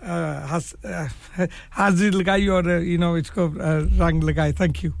हाजिर लगाई और यू नो इसको रंग लगाए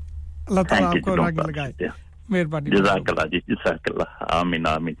थैंक यू अल्लाह ताला आपको रंग लगाए मेहरबानी जज़ाकल्लाह जी जज़ाकल्लाह आमीन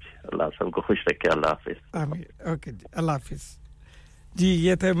आमीन अल्लाह सबको खुश रखे अल्लाह हाफिज आमीन ओके जी अल्लाह हाफिज जी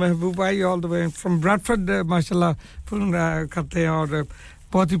ये थे महबूब भाई all the way from Bradford माशाल्लाह फुल करते हैं और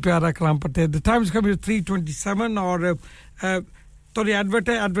बहुत ही प्यारा कलाम पढ़ते हैं द टाइम्स कम 3:27 और थोड़ी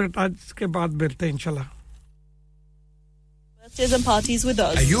एडवर्टाइज के बाद मिलते हैं इंशाल्लाह Birthdays and parties with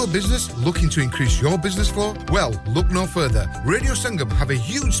us. Are you a business looking to increase your business flow? Well, look no further. Radio Sangam have a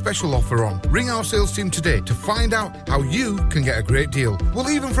huge special offer on. Ring our sales team today to find out how you can get a great deal.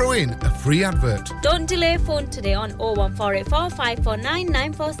 We'll even throw in a free advert. Don't delay, phone today on 01484 549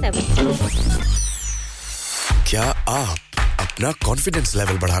 947. क्या आप अपना confidence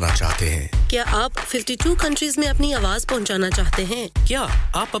level बढ़ाना चाहते हैं? क्या आप 52 countries में अपनी आवाज पहुंचाना चाहते हैं? क्या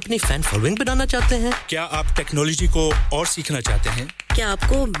आप अपनी फैन फॉलोइंग बनाना चाहते हैं? क्या आप टेक्नोलॉजी को और सीखना चाहते हैं? क्या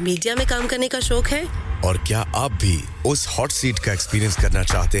आपको मीडिया में काम करने का शौक है? और क्या आप भी उस हॉट सीट का एक्सपीरियंस करना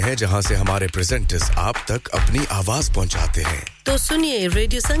चाहते हैं जहां से हमारे प्रेजेंटर्स आप तक अपनी आवाज पहुंचाते हैं? तो सुनिए,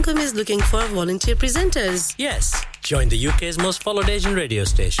 radio Sangam is looking for volunteer presenters. Yes, join the UK's most followed Asian radio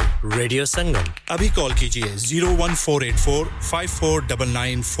station, Radio Sangam. अभी कॉल कीजिए 01484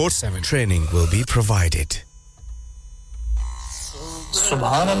 549947. Training will be provided.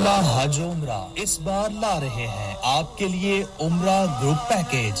 सुभान अल्लाह हज उम्रा इस बार ला रहे हैं आपके लिए उम्रा ग्रुप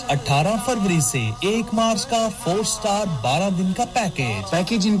पैकेज 18 फरवरी से 1 मार्च का 4 स्टार 12 दिन का package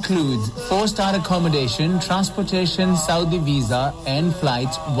Package includes 4-star accommodation, transportation, Saudi visa and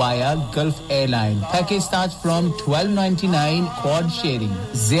flights via Gulf Airline. Package starts from $12.99 quad sharing.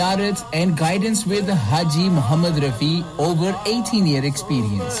 Ziyarat and guidance with Haji Rafi over 18-year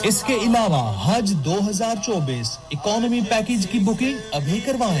experience. इसके अलावा हज 2024 इकोनॉमी पैकेज की booking अभी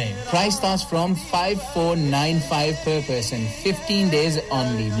करवाएं Price starts from 5495 per person 15 days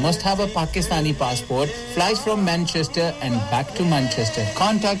only must have a Pakistani passport flies from Manchester and back to Manchester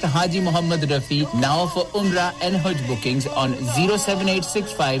contact Haji Muhammad Rafi now for Umrah and Hajj bookings on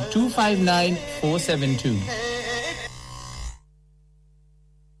 07865 259 472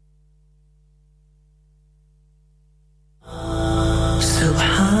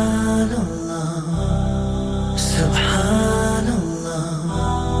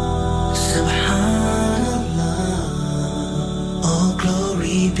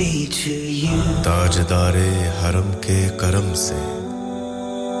 ताजदारे हरम के करम से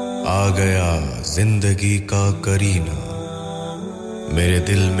आ गया जिंदगी का करीना मेरे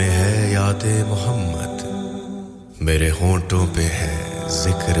दिल में है यादे मोहम्मद मेरे होंठों पे है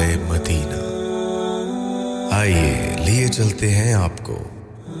जिक्र मदीना आइए लिए चलते हैं आपको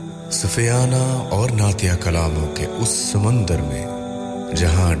सुफियाना और नातिया कलामों के उस समंदर में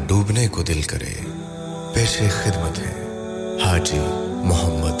जहां डूबने को दिल करे पेशे खिदमत है हाजी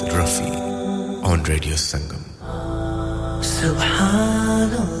Mohammad Rafi on Radio Sangam.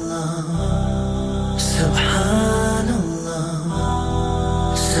 Subhanallah, Subhanallah,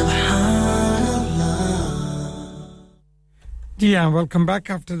 Subhanallah. Yeah, welcome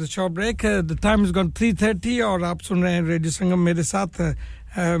back after the short break. The time has gone 3:30 और आप सुन रहे हैं रेडियो संगम मेरे साथ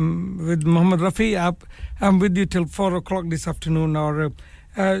with Mohammed Rafi. I'm with you till 4 o'clock this afternoon और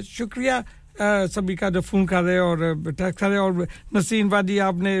शुक्रिया सभी का जो फोन कर रहे और टेक्स्ट कर रहे और नसीन वादी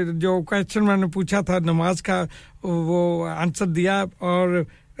आपने जो क्वेश्चन मैंने पूछा था नमाज का वो आंसर दिया और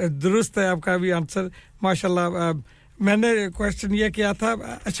दुरुस्त है आपका भी आंसर माशाल्लाह मैंने क्वेश्चन ये किया था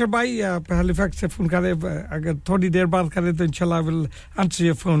अच्छा भाई आप हैलिफैक्स से फोन करें अगर थोड़ी देर बाद करें तो इंशाल्लाह विल आंसर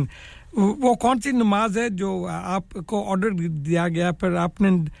योर फोन वो कौन सी नमाज है जो आपको ऑर्डर दिया गया पर आपने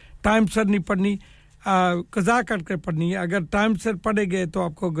टाइम से नहीं पढ़नी कज़ा करके पढ़नी है अगर टाइम से पढ़ेंगे तो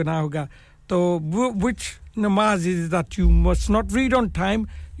आपको गुनाह होगा So, which namaz is that you must not read on time?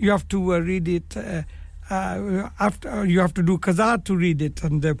 You have to read it after. You have to do qaza to read it,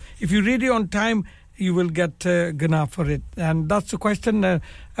 and if you read it on time, you will get guna for it. And that's the question. 10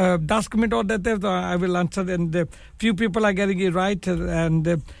 minute or that I will answer, and few people are getting it right. And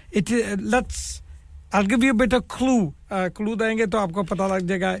I'll give you a bit of clue. Clue देंगे तो आपको पता लग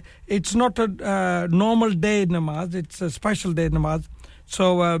जाएगा. It's not a normal day namaz. It's a special day namaz. So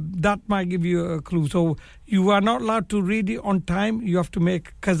that might give you a clue. So you are not allowed to read it on time. You have to make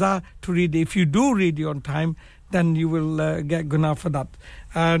qaza to read it. If you do read it on time, then you will get guna for that.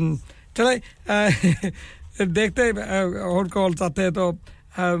 And चले देखते और calls आते हैं तो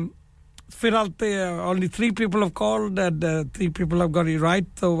only 3 people have called and 3 people have got it right.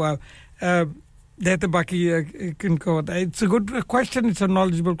 So it's a good question. It's a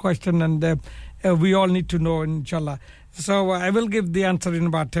knowledgeable question, and we all need to know, inshallah. So I will give the answer in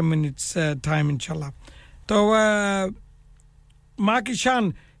about 10 minutes time, inshallah. So माँ की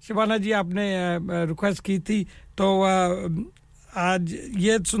शान शिवाना जी आपने request की थी तो आज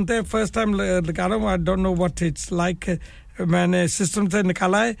ये सुनते हैं फर्स्ट टाइम लगा रहा हूँ I don't know what it's like मैंने सिस्टम से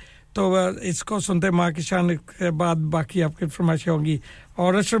निकाला है तो इसको सुनते हैं माँ की शान के बाद बाकी आपकी फरमाइशें होंगी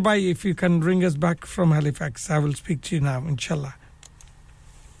और अशरफ भाई if you can ring us back from Halifax I will speak to you now इंशाल्लाह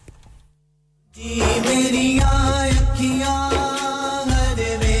जी मेरी अखियां हर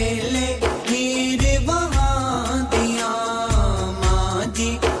वेले नीर वहां दिया मां जी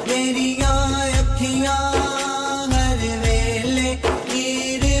मेरी अखियां हर वेले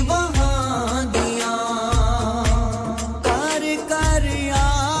नीर वहां दिया कर कर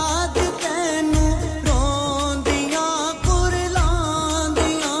याद तैनू रोंदियां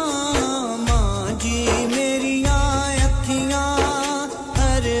कुरलांदियां मां जी मेरी अखियां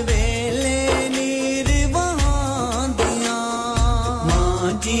हर वेले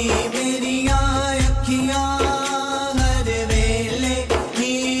जी मेरी अखियां हर वेले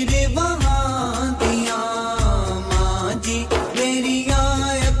नीर वहां दिया मां जी मेरी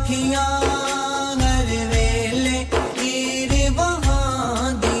अखियां हर वेले नीर वहां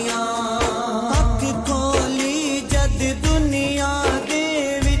दिया अख खोली जद दुनिया दे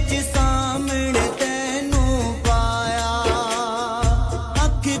विच सामने तैनू पाया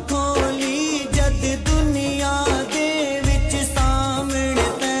अख खोली जद दुनिया दे विच सामने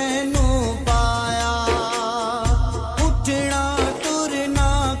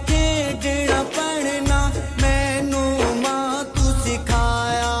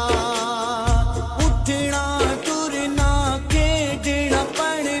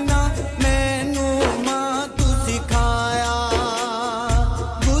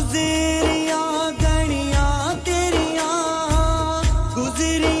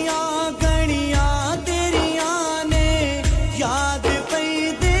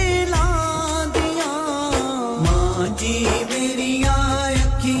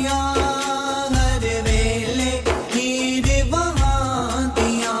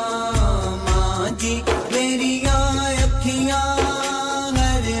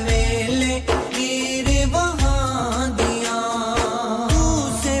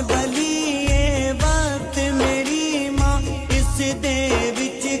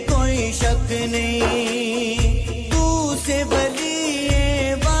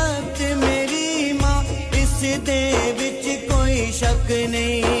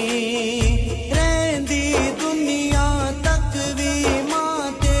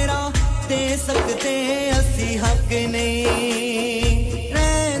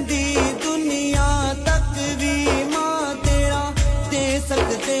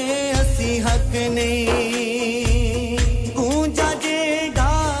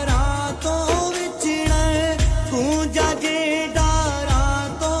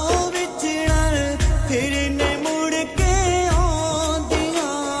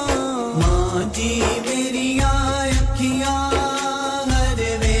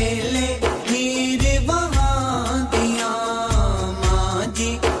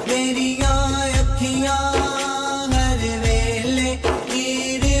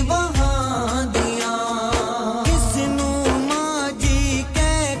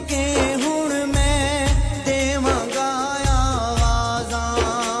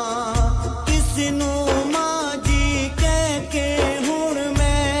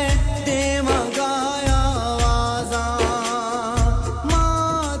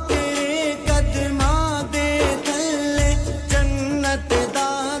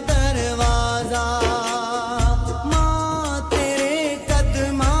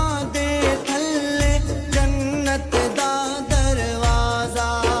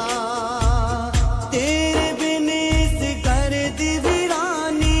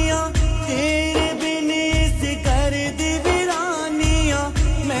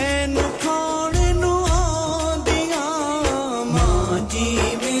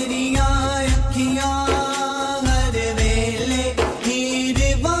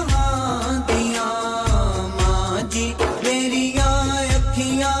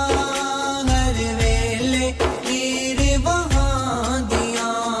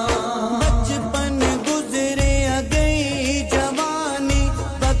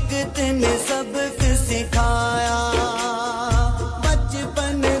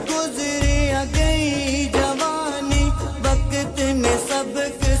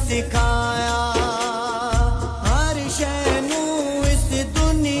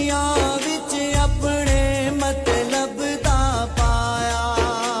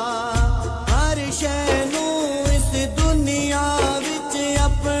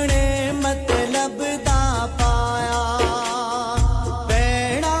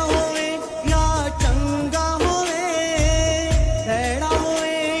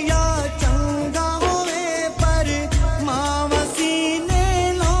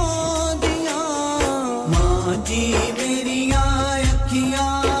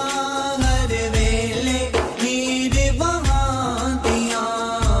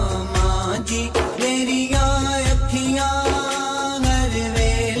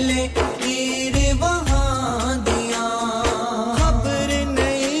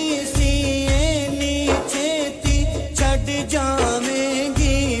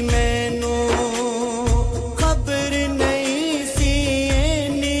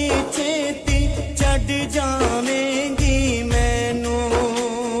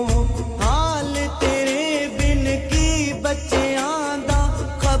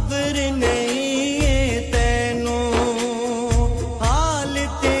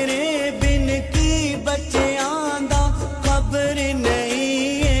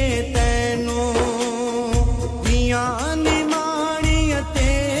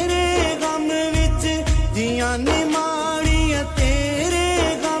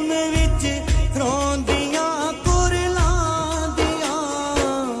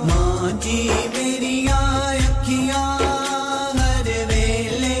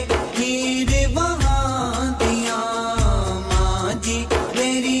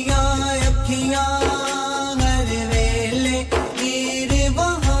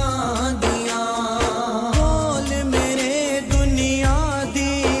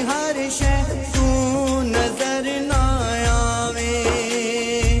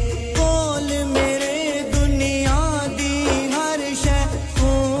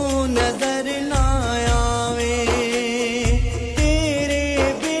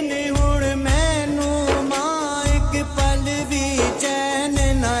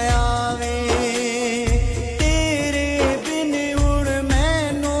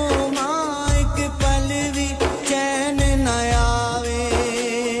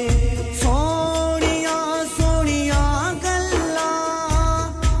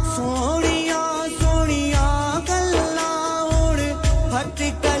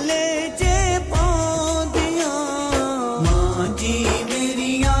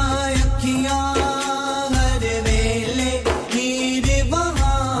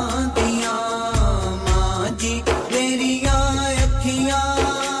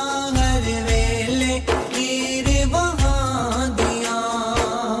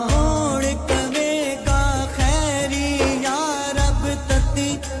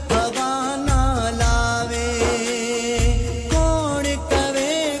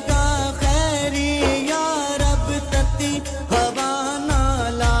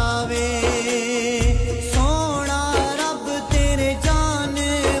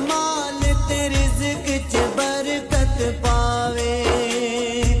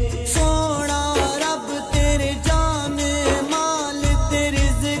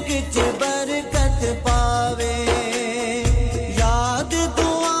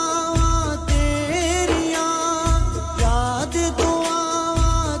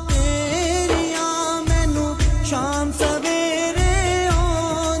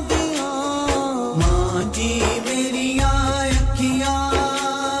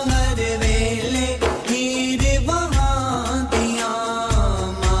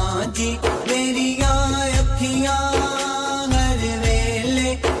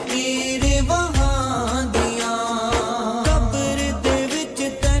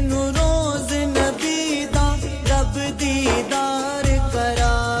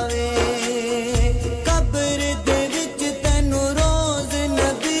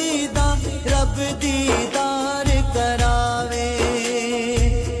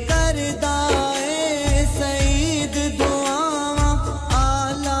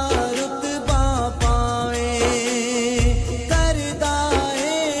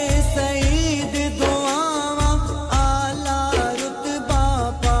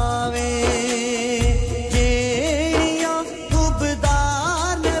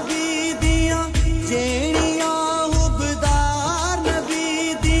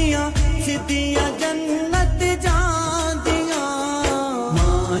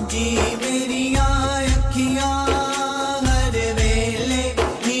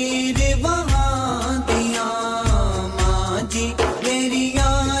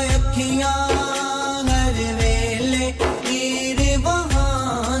तेरियां अखियां हर वेले तीर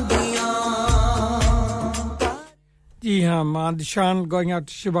वहां दियां जी हाँ Madishan going out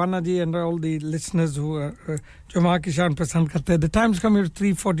to Shivana ji and all the listeners who are जो माँ की शान पसंद करते हैं the time's come here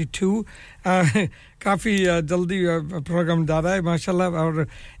 3:42 काफी जल्दी प्रोग्राम जा रहा है माशाल्लाह और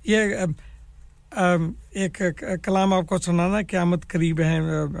ये एक कलाम आपको सुनाना क़यामत करीब है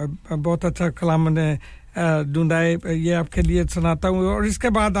बहुत अच्छा कलाम ने ढूंढा है ये आपके लिए सुनाता हूं और इसके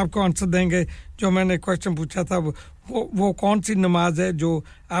बाद आपको आंसर देंगे जो मैंने क्वेश्चन पूछा था वो कौन सी नमाज है जो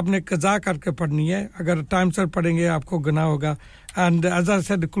आपने कज़ा करके पढ़नी है अगर टाइम से पढ़ेंगे आपको गुनाह होगा and as I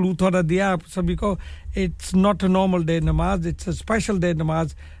said clue थोड़ा दिया आप सभी को it's not a normal day नमाज it's a special day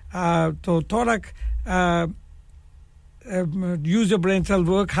नमाज तो थोड़ा use your brain cells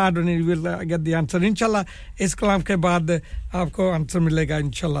work hard and you will get the answer inshallah is kalam ke baad aapko answer milega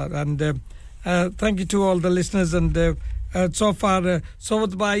inshallah and thank you to all the listeners and so far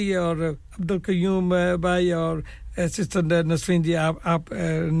Sawad bhai or Abdul Qayyum bhai or sister Nasreen ji aap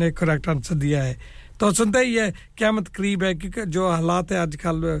ne correct answer diya hai to sunte hi hai qiyamat qareeb hai kyunki jo halat hai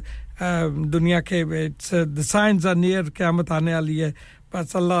aajkal duniya ke it's the signs are near qiyamat aane wali hai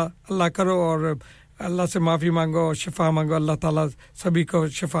bas Allah karo aur Allah से माफी मांगो और शिफा मांगो अल्लाह ताला सभी को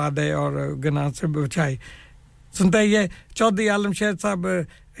शिफा दे और गुनाह से बचाए सुनते हैं चौधरी आलम शेर साहब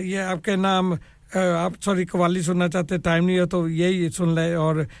ये आपके नाम आप सॉरी कव्वाली सुनना चाहते टाइम नहीं हो तो यही सुन ले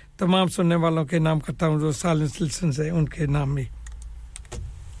और तमाम सुनने वालों के नाम करता हूं जो साइलेंस लिसन से उनके नाम भी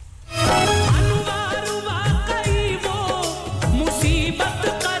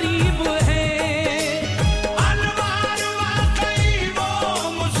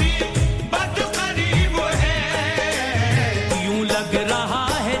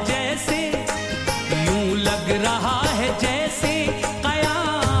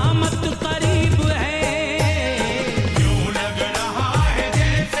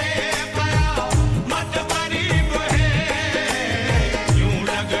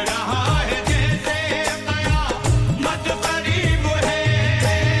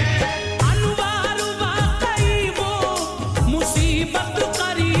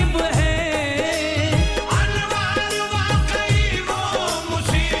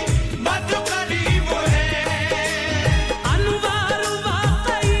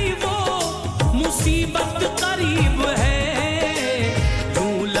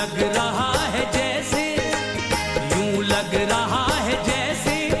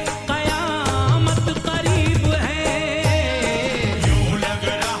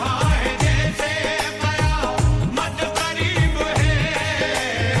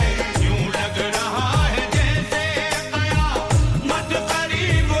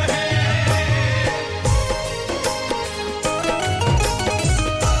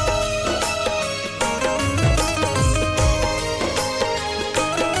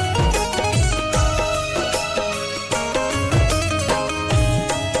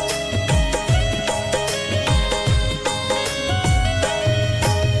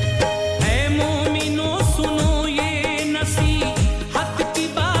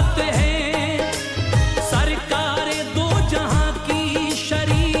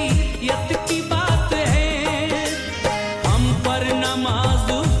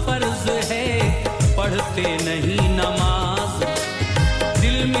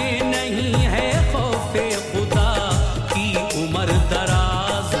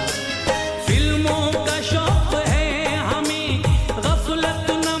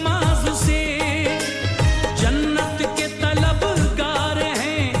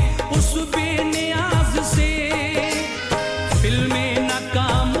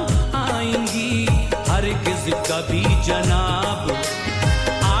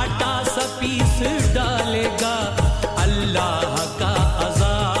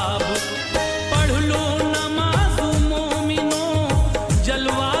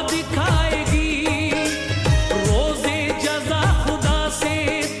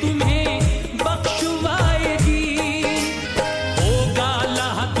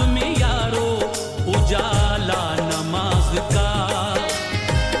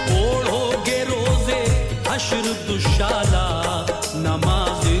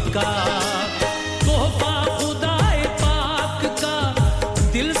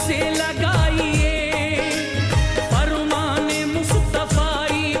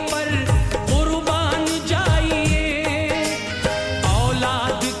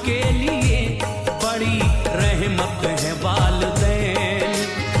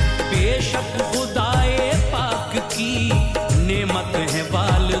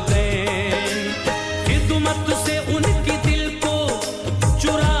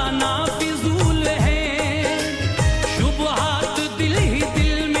दिल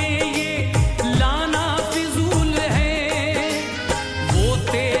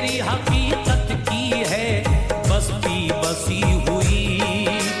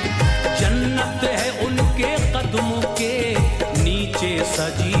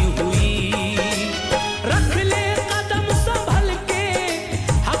सजी हुई रख ले कदम संभल के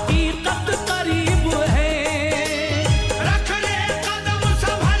हकीकत करीब है रख ले कदम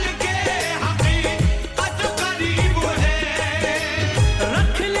संभल के हकीकत करीब है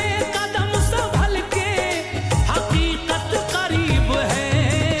रख ले कदम संभल के हकीकत करीब है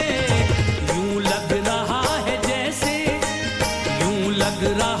यूं लग रहा है जैसे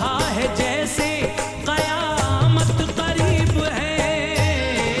कयामत करीब है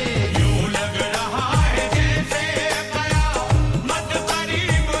यूं लग रहा है जैसे कयामत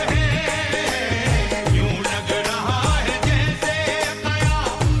करीब है यूं लग रहा है जैसे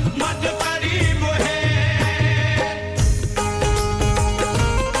कयामत करीब है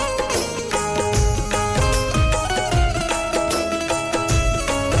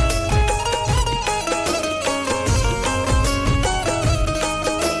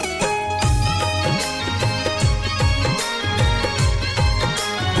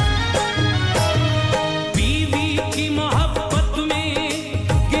बीवी की मोहब्बत में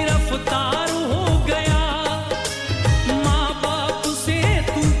गिरफ्तार हो गया माँ बाप से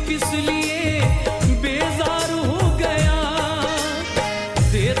तू किस लिए बेजार हो गया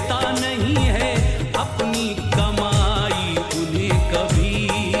देता नहीं है अपनी कमाई उन्हें कभी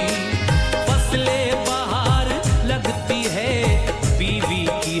फसले बहार लगती है बीवी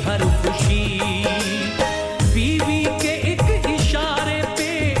की हर खुशी बीवी के एक इशारे पे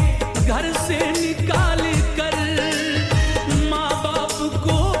घर से निकाल कर माँ बाप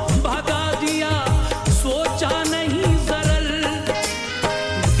को भगा दिया सोचा नहीं जरर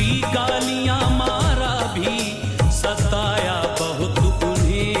दी गालियां मारा भी सताया बहुत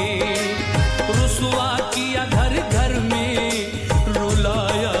उन्हें रुसवा किया घर घर में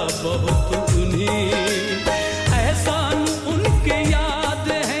रुलाया बहुत उन्हें एहसान उनके याद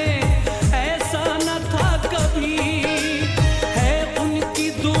है ऐसा न था कभी है उनकी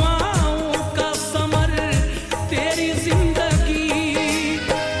दुआओं का समर तेरी जिंदगी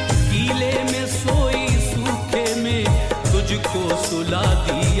गीले में सोई सूखे में तुझको सुला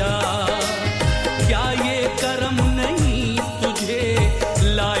दिया क्या ये करम नहीं तुझे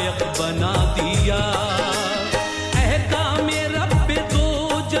लायक बना दिया अहकाम रब्बे दो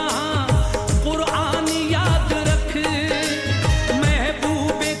जहां कुरान याद रख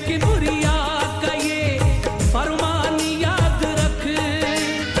महबूबे किबरिया का ये फरमान याद रख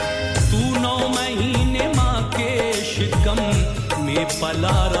तू 9 महीने माँ के शिकम में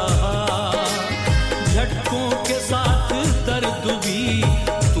पला रहा झटकों के साथ दर्द भी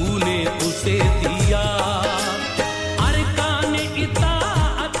तूने उसे दिया अरकान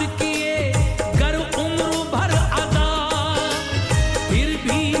इताअत किए गर उम्र भर अदा फिर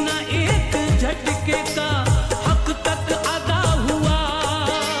भी न एक झटके का हक तक अदा हुआ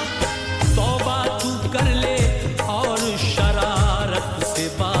तौबा तू कर ले और शरारत से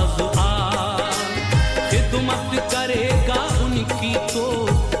बाज आ खिदमत करेगा उनकी तो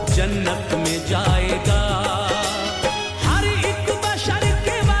जन्नत में जाएगा हर एक बशर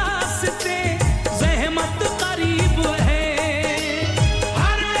के वास्ते ज़हमत करीब है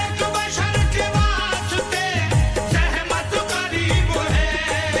हर एक बशर के वास्ते ज़हमत करीब है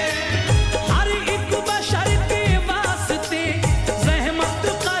हर एक बशर के वास्ते ज़हमत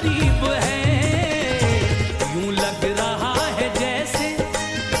करीब है यूं लग रहा है जैसे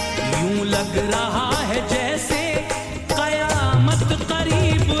कयामत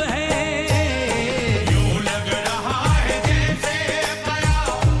करीब है यूं लग रहा है जैसे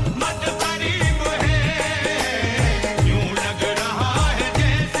कयामत करीब है यूं लग रहा है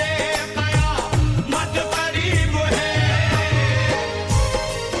जैसे कयामत करीब है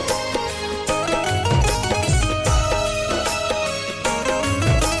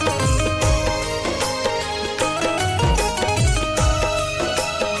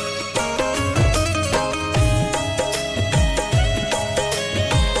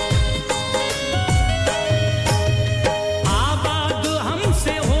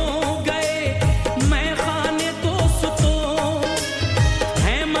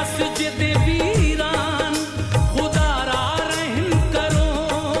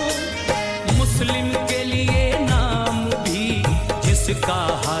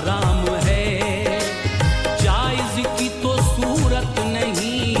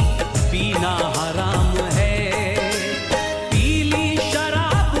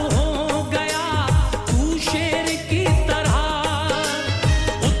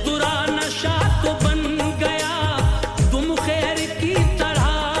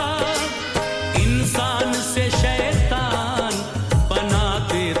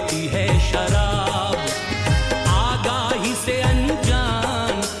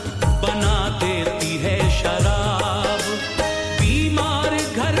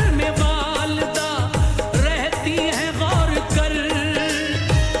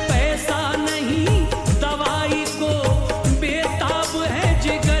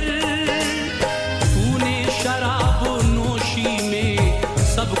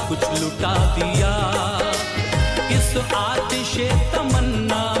कुछ लुटा दिया इस आतिशे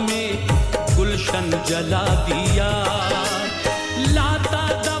तमन्ना में गुलशन जला दिया लाता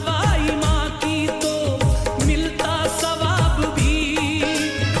दवाई माँ की तो मिलता सवाब भी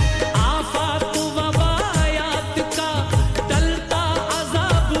आफात वबायात का टलता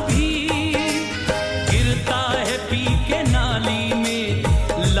अजाब भी गिरता है पी के नाली में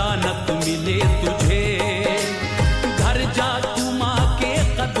लानत मिले तुझे घर जा तू माँ के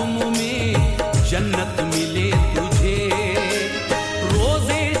कदमों में जन्नत मिले तुझे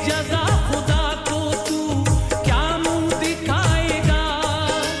रोज़े जज़ा खुदा को तू क्या मुंह दिखाएगा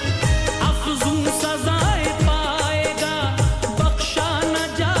अफ़ज़ूं सज़ाएं पाएगा बख्शा न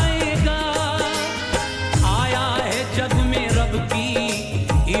जाएगा आया है जग में रब की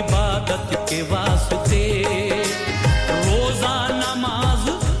इबादत के वास्ते रोज़ा नमाज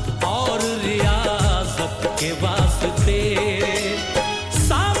और रियाज़त के वास्ते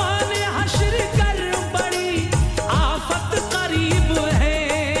सामाने हश्र कर बड़ी आफत करीब है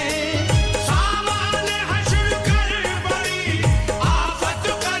सामाने हश्र कर बड़ी आफत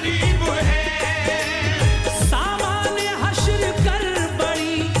करीब है सामाने हश्र कर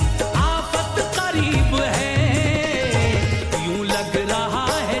बड़ी आफत करीब है यूं लग रहा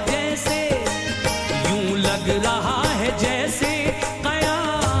है जैसे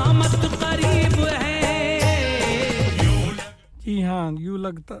कयामत करीब है जी हाँ यूं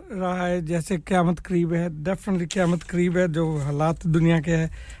लगता रहा है जैसे क़यामत करीब है डेफिनेटली क़यामत करीब है जो हालात दुनिया के है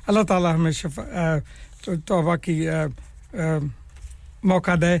अल्लाह ताला हमें तौबा की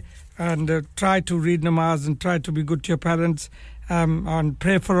मौका दे and try to read namaz and try to be good to your parents and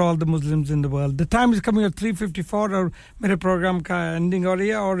pray for all the Muslims in the world. The time is coming at 3:54 और मेरे प्रोग्राम का एंडिंग हो रही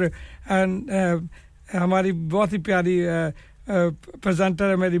है और हमारी बहुत ही प्यारी प्रेजेंटर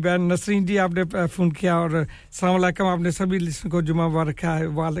है मेरी बहन नसरीन जी आपने फ़ोन किया और अस्सलाम वालेकुम आपने सभी लिस्टन को जुमा मुबारक है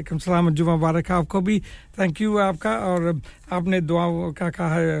वालेकुम सलाम जुमा मुबारक आपको भी थैंक यू आपका और आपने दुआओं का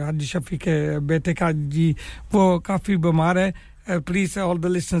कहा है हाजी शफी के बेटे का जी वो काफ़ी बीमार है please all the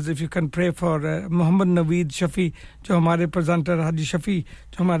listeners if you can pray for Muhammad Naveed Shafi जो हमारे प्रेजेंटर हाजी शफी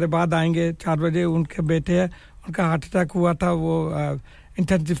जो हमारे बाद आएंगे 4 बजे उनके बेटे हैं उनका हार्ट अटैक हुआ था वो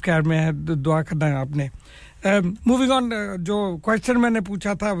इंटेंसिव केयर में है दुआ करना है आपने मूविंग ऑन जो क्वेश्चन मैंने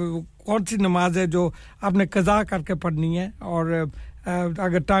पूछा था कौन सी नमाज है जो आपने कज़ा करके पढ़नी है और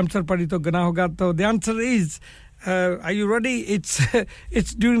अगर टाइम से पढ़ी तो गुनाह होगा तो the answer is are you ready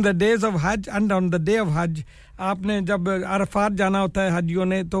it's during the days of hajj and on the day of hajj आपने जब अरफात जाना होता है हाजियों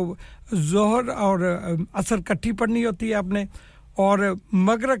ने तो ज़ोहर और असर इकट्ठी पढ़नी होती है आपने और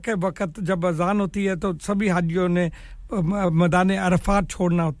मगरिब के वक्त जब अज़ान होती है तो सभी हाजियों ने मैदान अरफात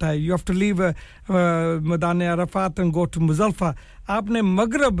छोड़ना होता है you have to leave मैदान Arfat and go to Muzdalifah आपने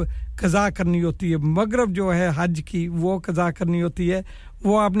मगरिब क़ज़ा करनी होती है मगरिब जो है हज की वो क़ज़ा करनी होती है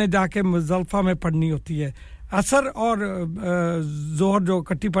वो आपने जाके मुज़दलिफ़ा में पढ़नी होती है असर और ज़ोहर जो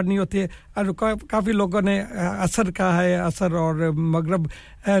इकट्ठी पढ़नी होती है और काफ़ी लोगों ने असर कहा है असर और मगरिब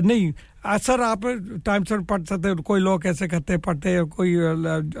नहीं असर आप टाइम से पढ़ सकते हैं कोई लोग ऐसे करते पढ़ते हैं कोई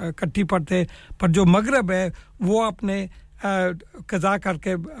इकट्ठी पढ़ते पर जो मगरिब है वो आपने क़ज़ा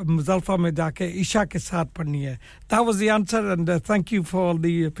करके मुज़दलिफ़ा में जाके इशा के साथ पढ़नी है that was the answer and thank you for all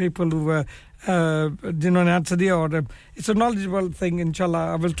the people who जिन्होंने आंसर दिया और it's a knowledgeable thing inshallah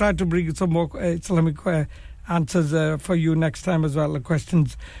I will try to bring some more Islamic answers for you next time as well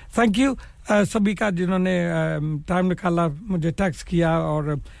questions thank you सभी का जिन्होंने time निकाला मुझे text किया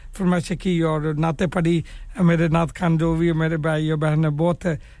और फरमाइश की और नाते पढ़ी मेरे नात खान जो भी मेरे भाई और बहन बहुत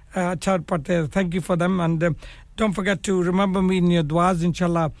अच्छा पढ़ते हैं thank you for them and don't forget to remember me in your duas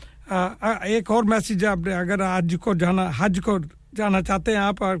inshallah एक और मैसेज है अगर हज को जाना चाहते हैं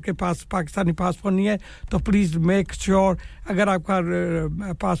आप आपके पास पाकिस्तानी पासपोर्ट नहीं है तो प्लीज मेक श्योर अगर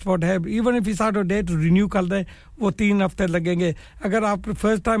आपका पासपोर्ट है even if it's out of date renew कर दें वो 3 हफ्ते लगेंगे अगर आप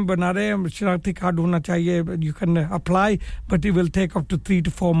फर्स्ट टाइम बना रहे हैं शनाख्ती कार्ड होना चाहिए you can apply but it will take up to 3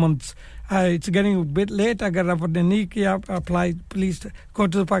 to 4 months it's getting a bit late अगर आपने नहीं किया apply please go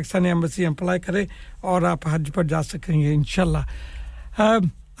to the Pakistani embassy apply करें और आप हज पर जा सकेंगे इंशाल्लाह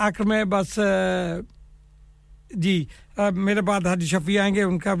आखिर में बस जी मेरे बाद हाजी शफी आएंगे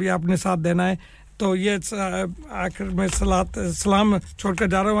उनका भी आपने साथ देना है तो ये आखिर में सलाम छोड़कर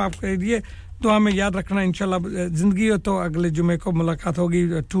जा रहा हूं आपके लिए दुआ में याद रखना इंशाल्लाह जिंदगी हो तो अगले जुमे को मुलाकात होगी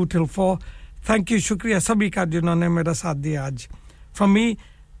 2 till 4 थैंक यू शुक्रिया सभी का जिन्होंने मेरा साथ दिया आज फ्रॉम मी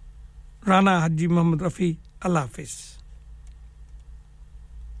राना हाजी मोहम्मद रफी अल्लाह हाफिज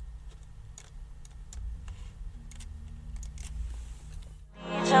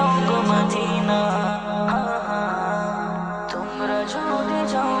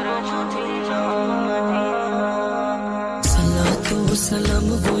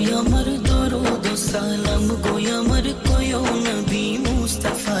सलाम goya mar durud salam goya mar koyo nabi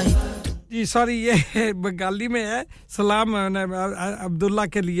mustafa जी सॉरी ये बंगाली में है सलाम अब्दुल्ला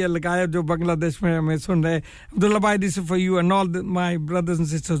के लिए लगाया जो बांग्लादेश में हमें सुन रहे अब्दुल्ला भाई this is for you and all my brothers and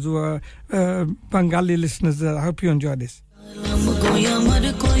sisters who are Bengali listeners I hope you enjoy this salam goya mar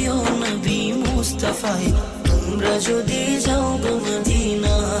koyo nabi mustafa tumra jodi jao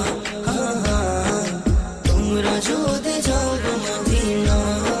madina tumra jodi jao madina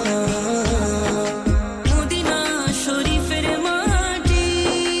modina sharifer maati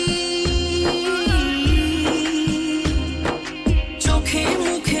chokhe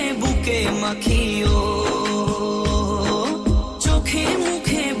mukhe buke makhiyo chokhe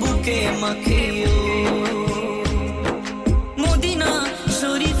mukhe buke makhiyo modina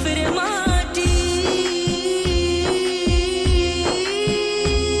sharifer maati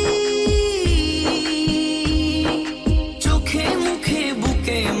chokhe mukhe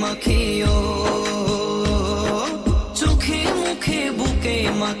buke makhiyo chokhe mukhe buke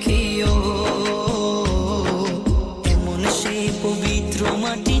makhiyo emon she povitro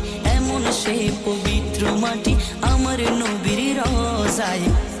mati emon she povitro mati amar nobir rozay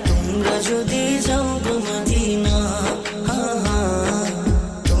tumra jodi jao madina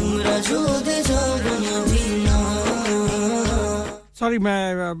tumra jodi jao madina sorry मैं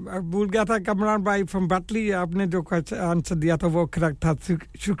भूल गया था कमरान भाई from butterly आपने जो answer दिया था वो करेक्ट था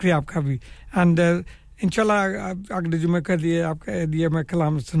शुक्रिया आपका भी एंड इंशाल्लाह अगले जुमे के लिए आपके लिए मैं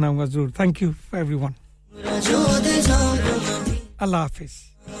कलाम सुनाऊंगा जरूर थैंक यू एवरीवन अल्लाह हाफिज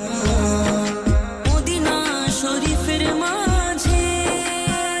modina sharifer maje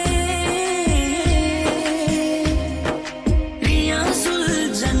riyazul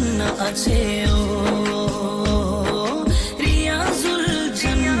janna ache o riyazul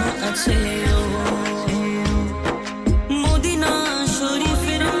janna ache o modina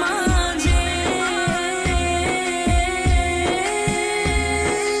sharifer maje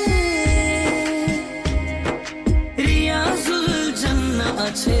riyazul janna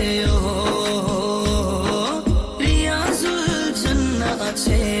ache o riyazul janna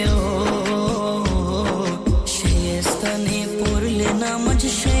ache o shestane porle namaz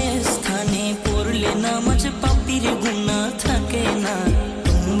shestane porle namaz papir guna thake na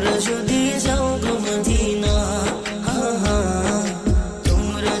tumra jodi jao madina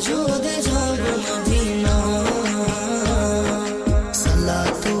tumra jodi jao madina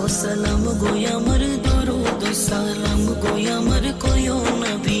salatu salam goya mar durud salam goya mar koyo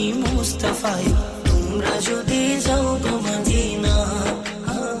nabi mustafa tumra jodi jao madina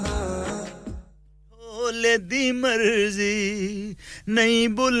Dhole दी मर्जी नहीं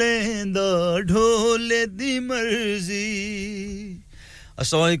बुलेंदा ढोले दी मर्जी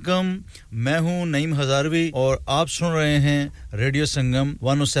अस्सलाम वालेकुम मैं हूं नईम हजारवी और आप सुन रहे हैं रेडियो संगम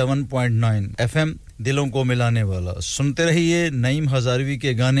 107.9 एफएम दिलों को मिलाने वाला सुनते रहिए नईम हजारवी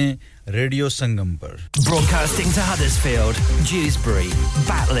के गाने रेडियो संगम पर Broadcasting to Huddersfield, Dewsbury,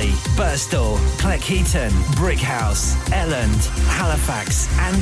 Batley, Birstall, Cleckheaton, Brickhouse, Elland, Halifax and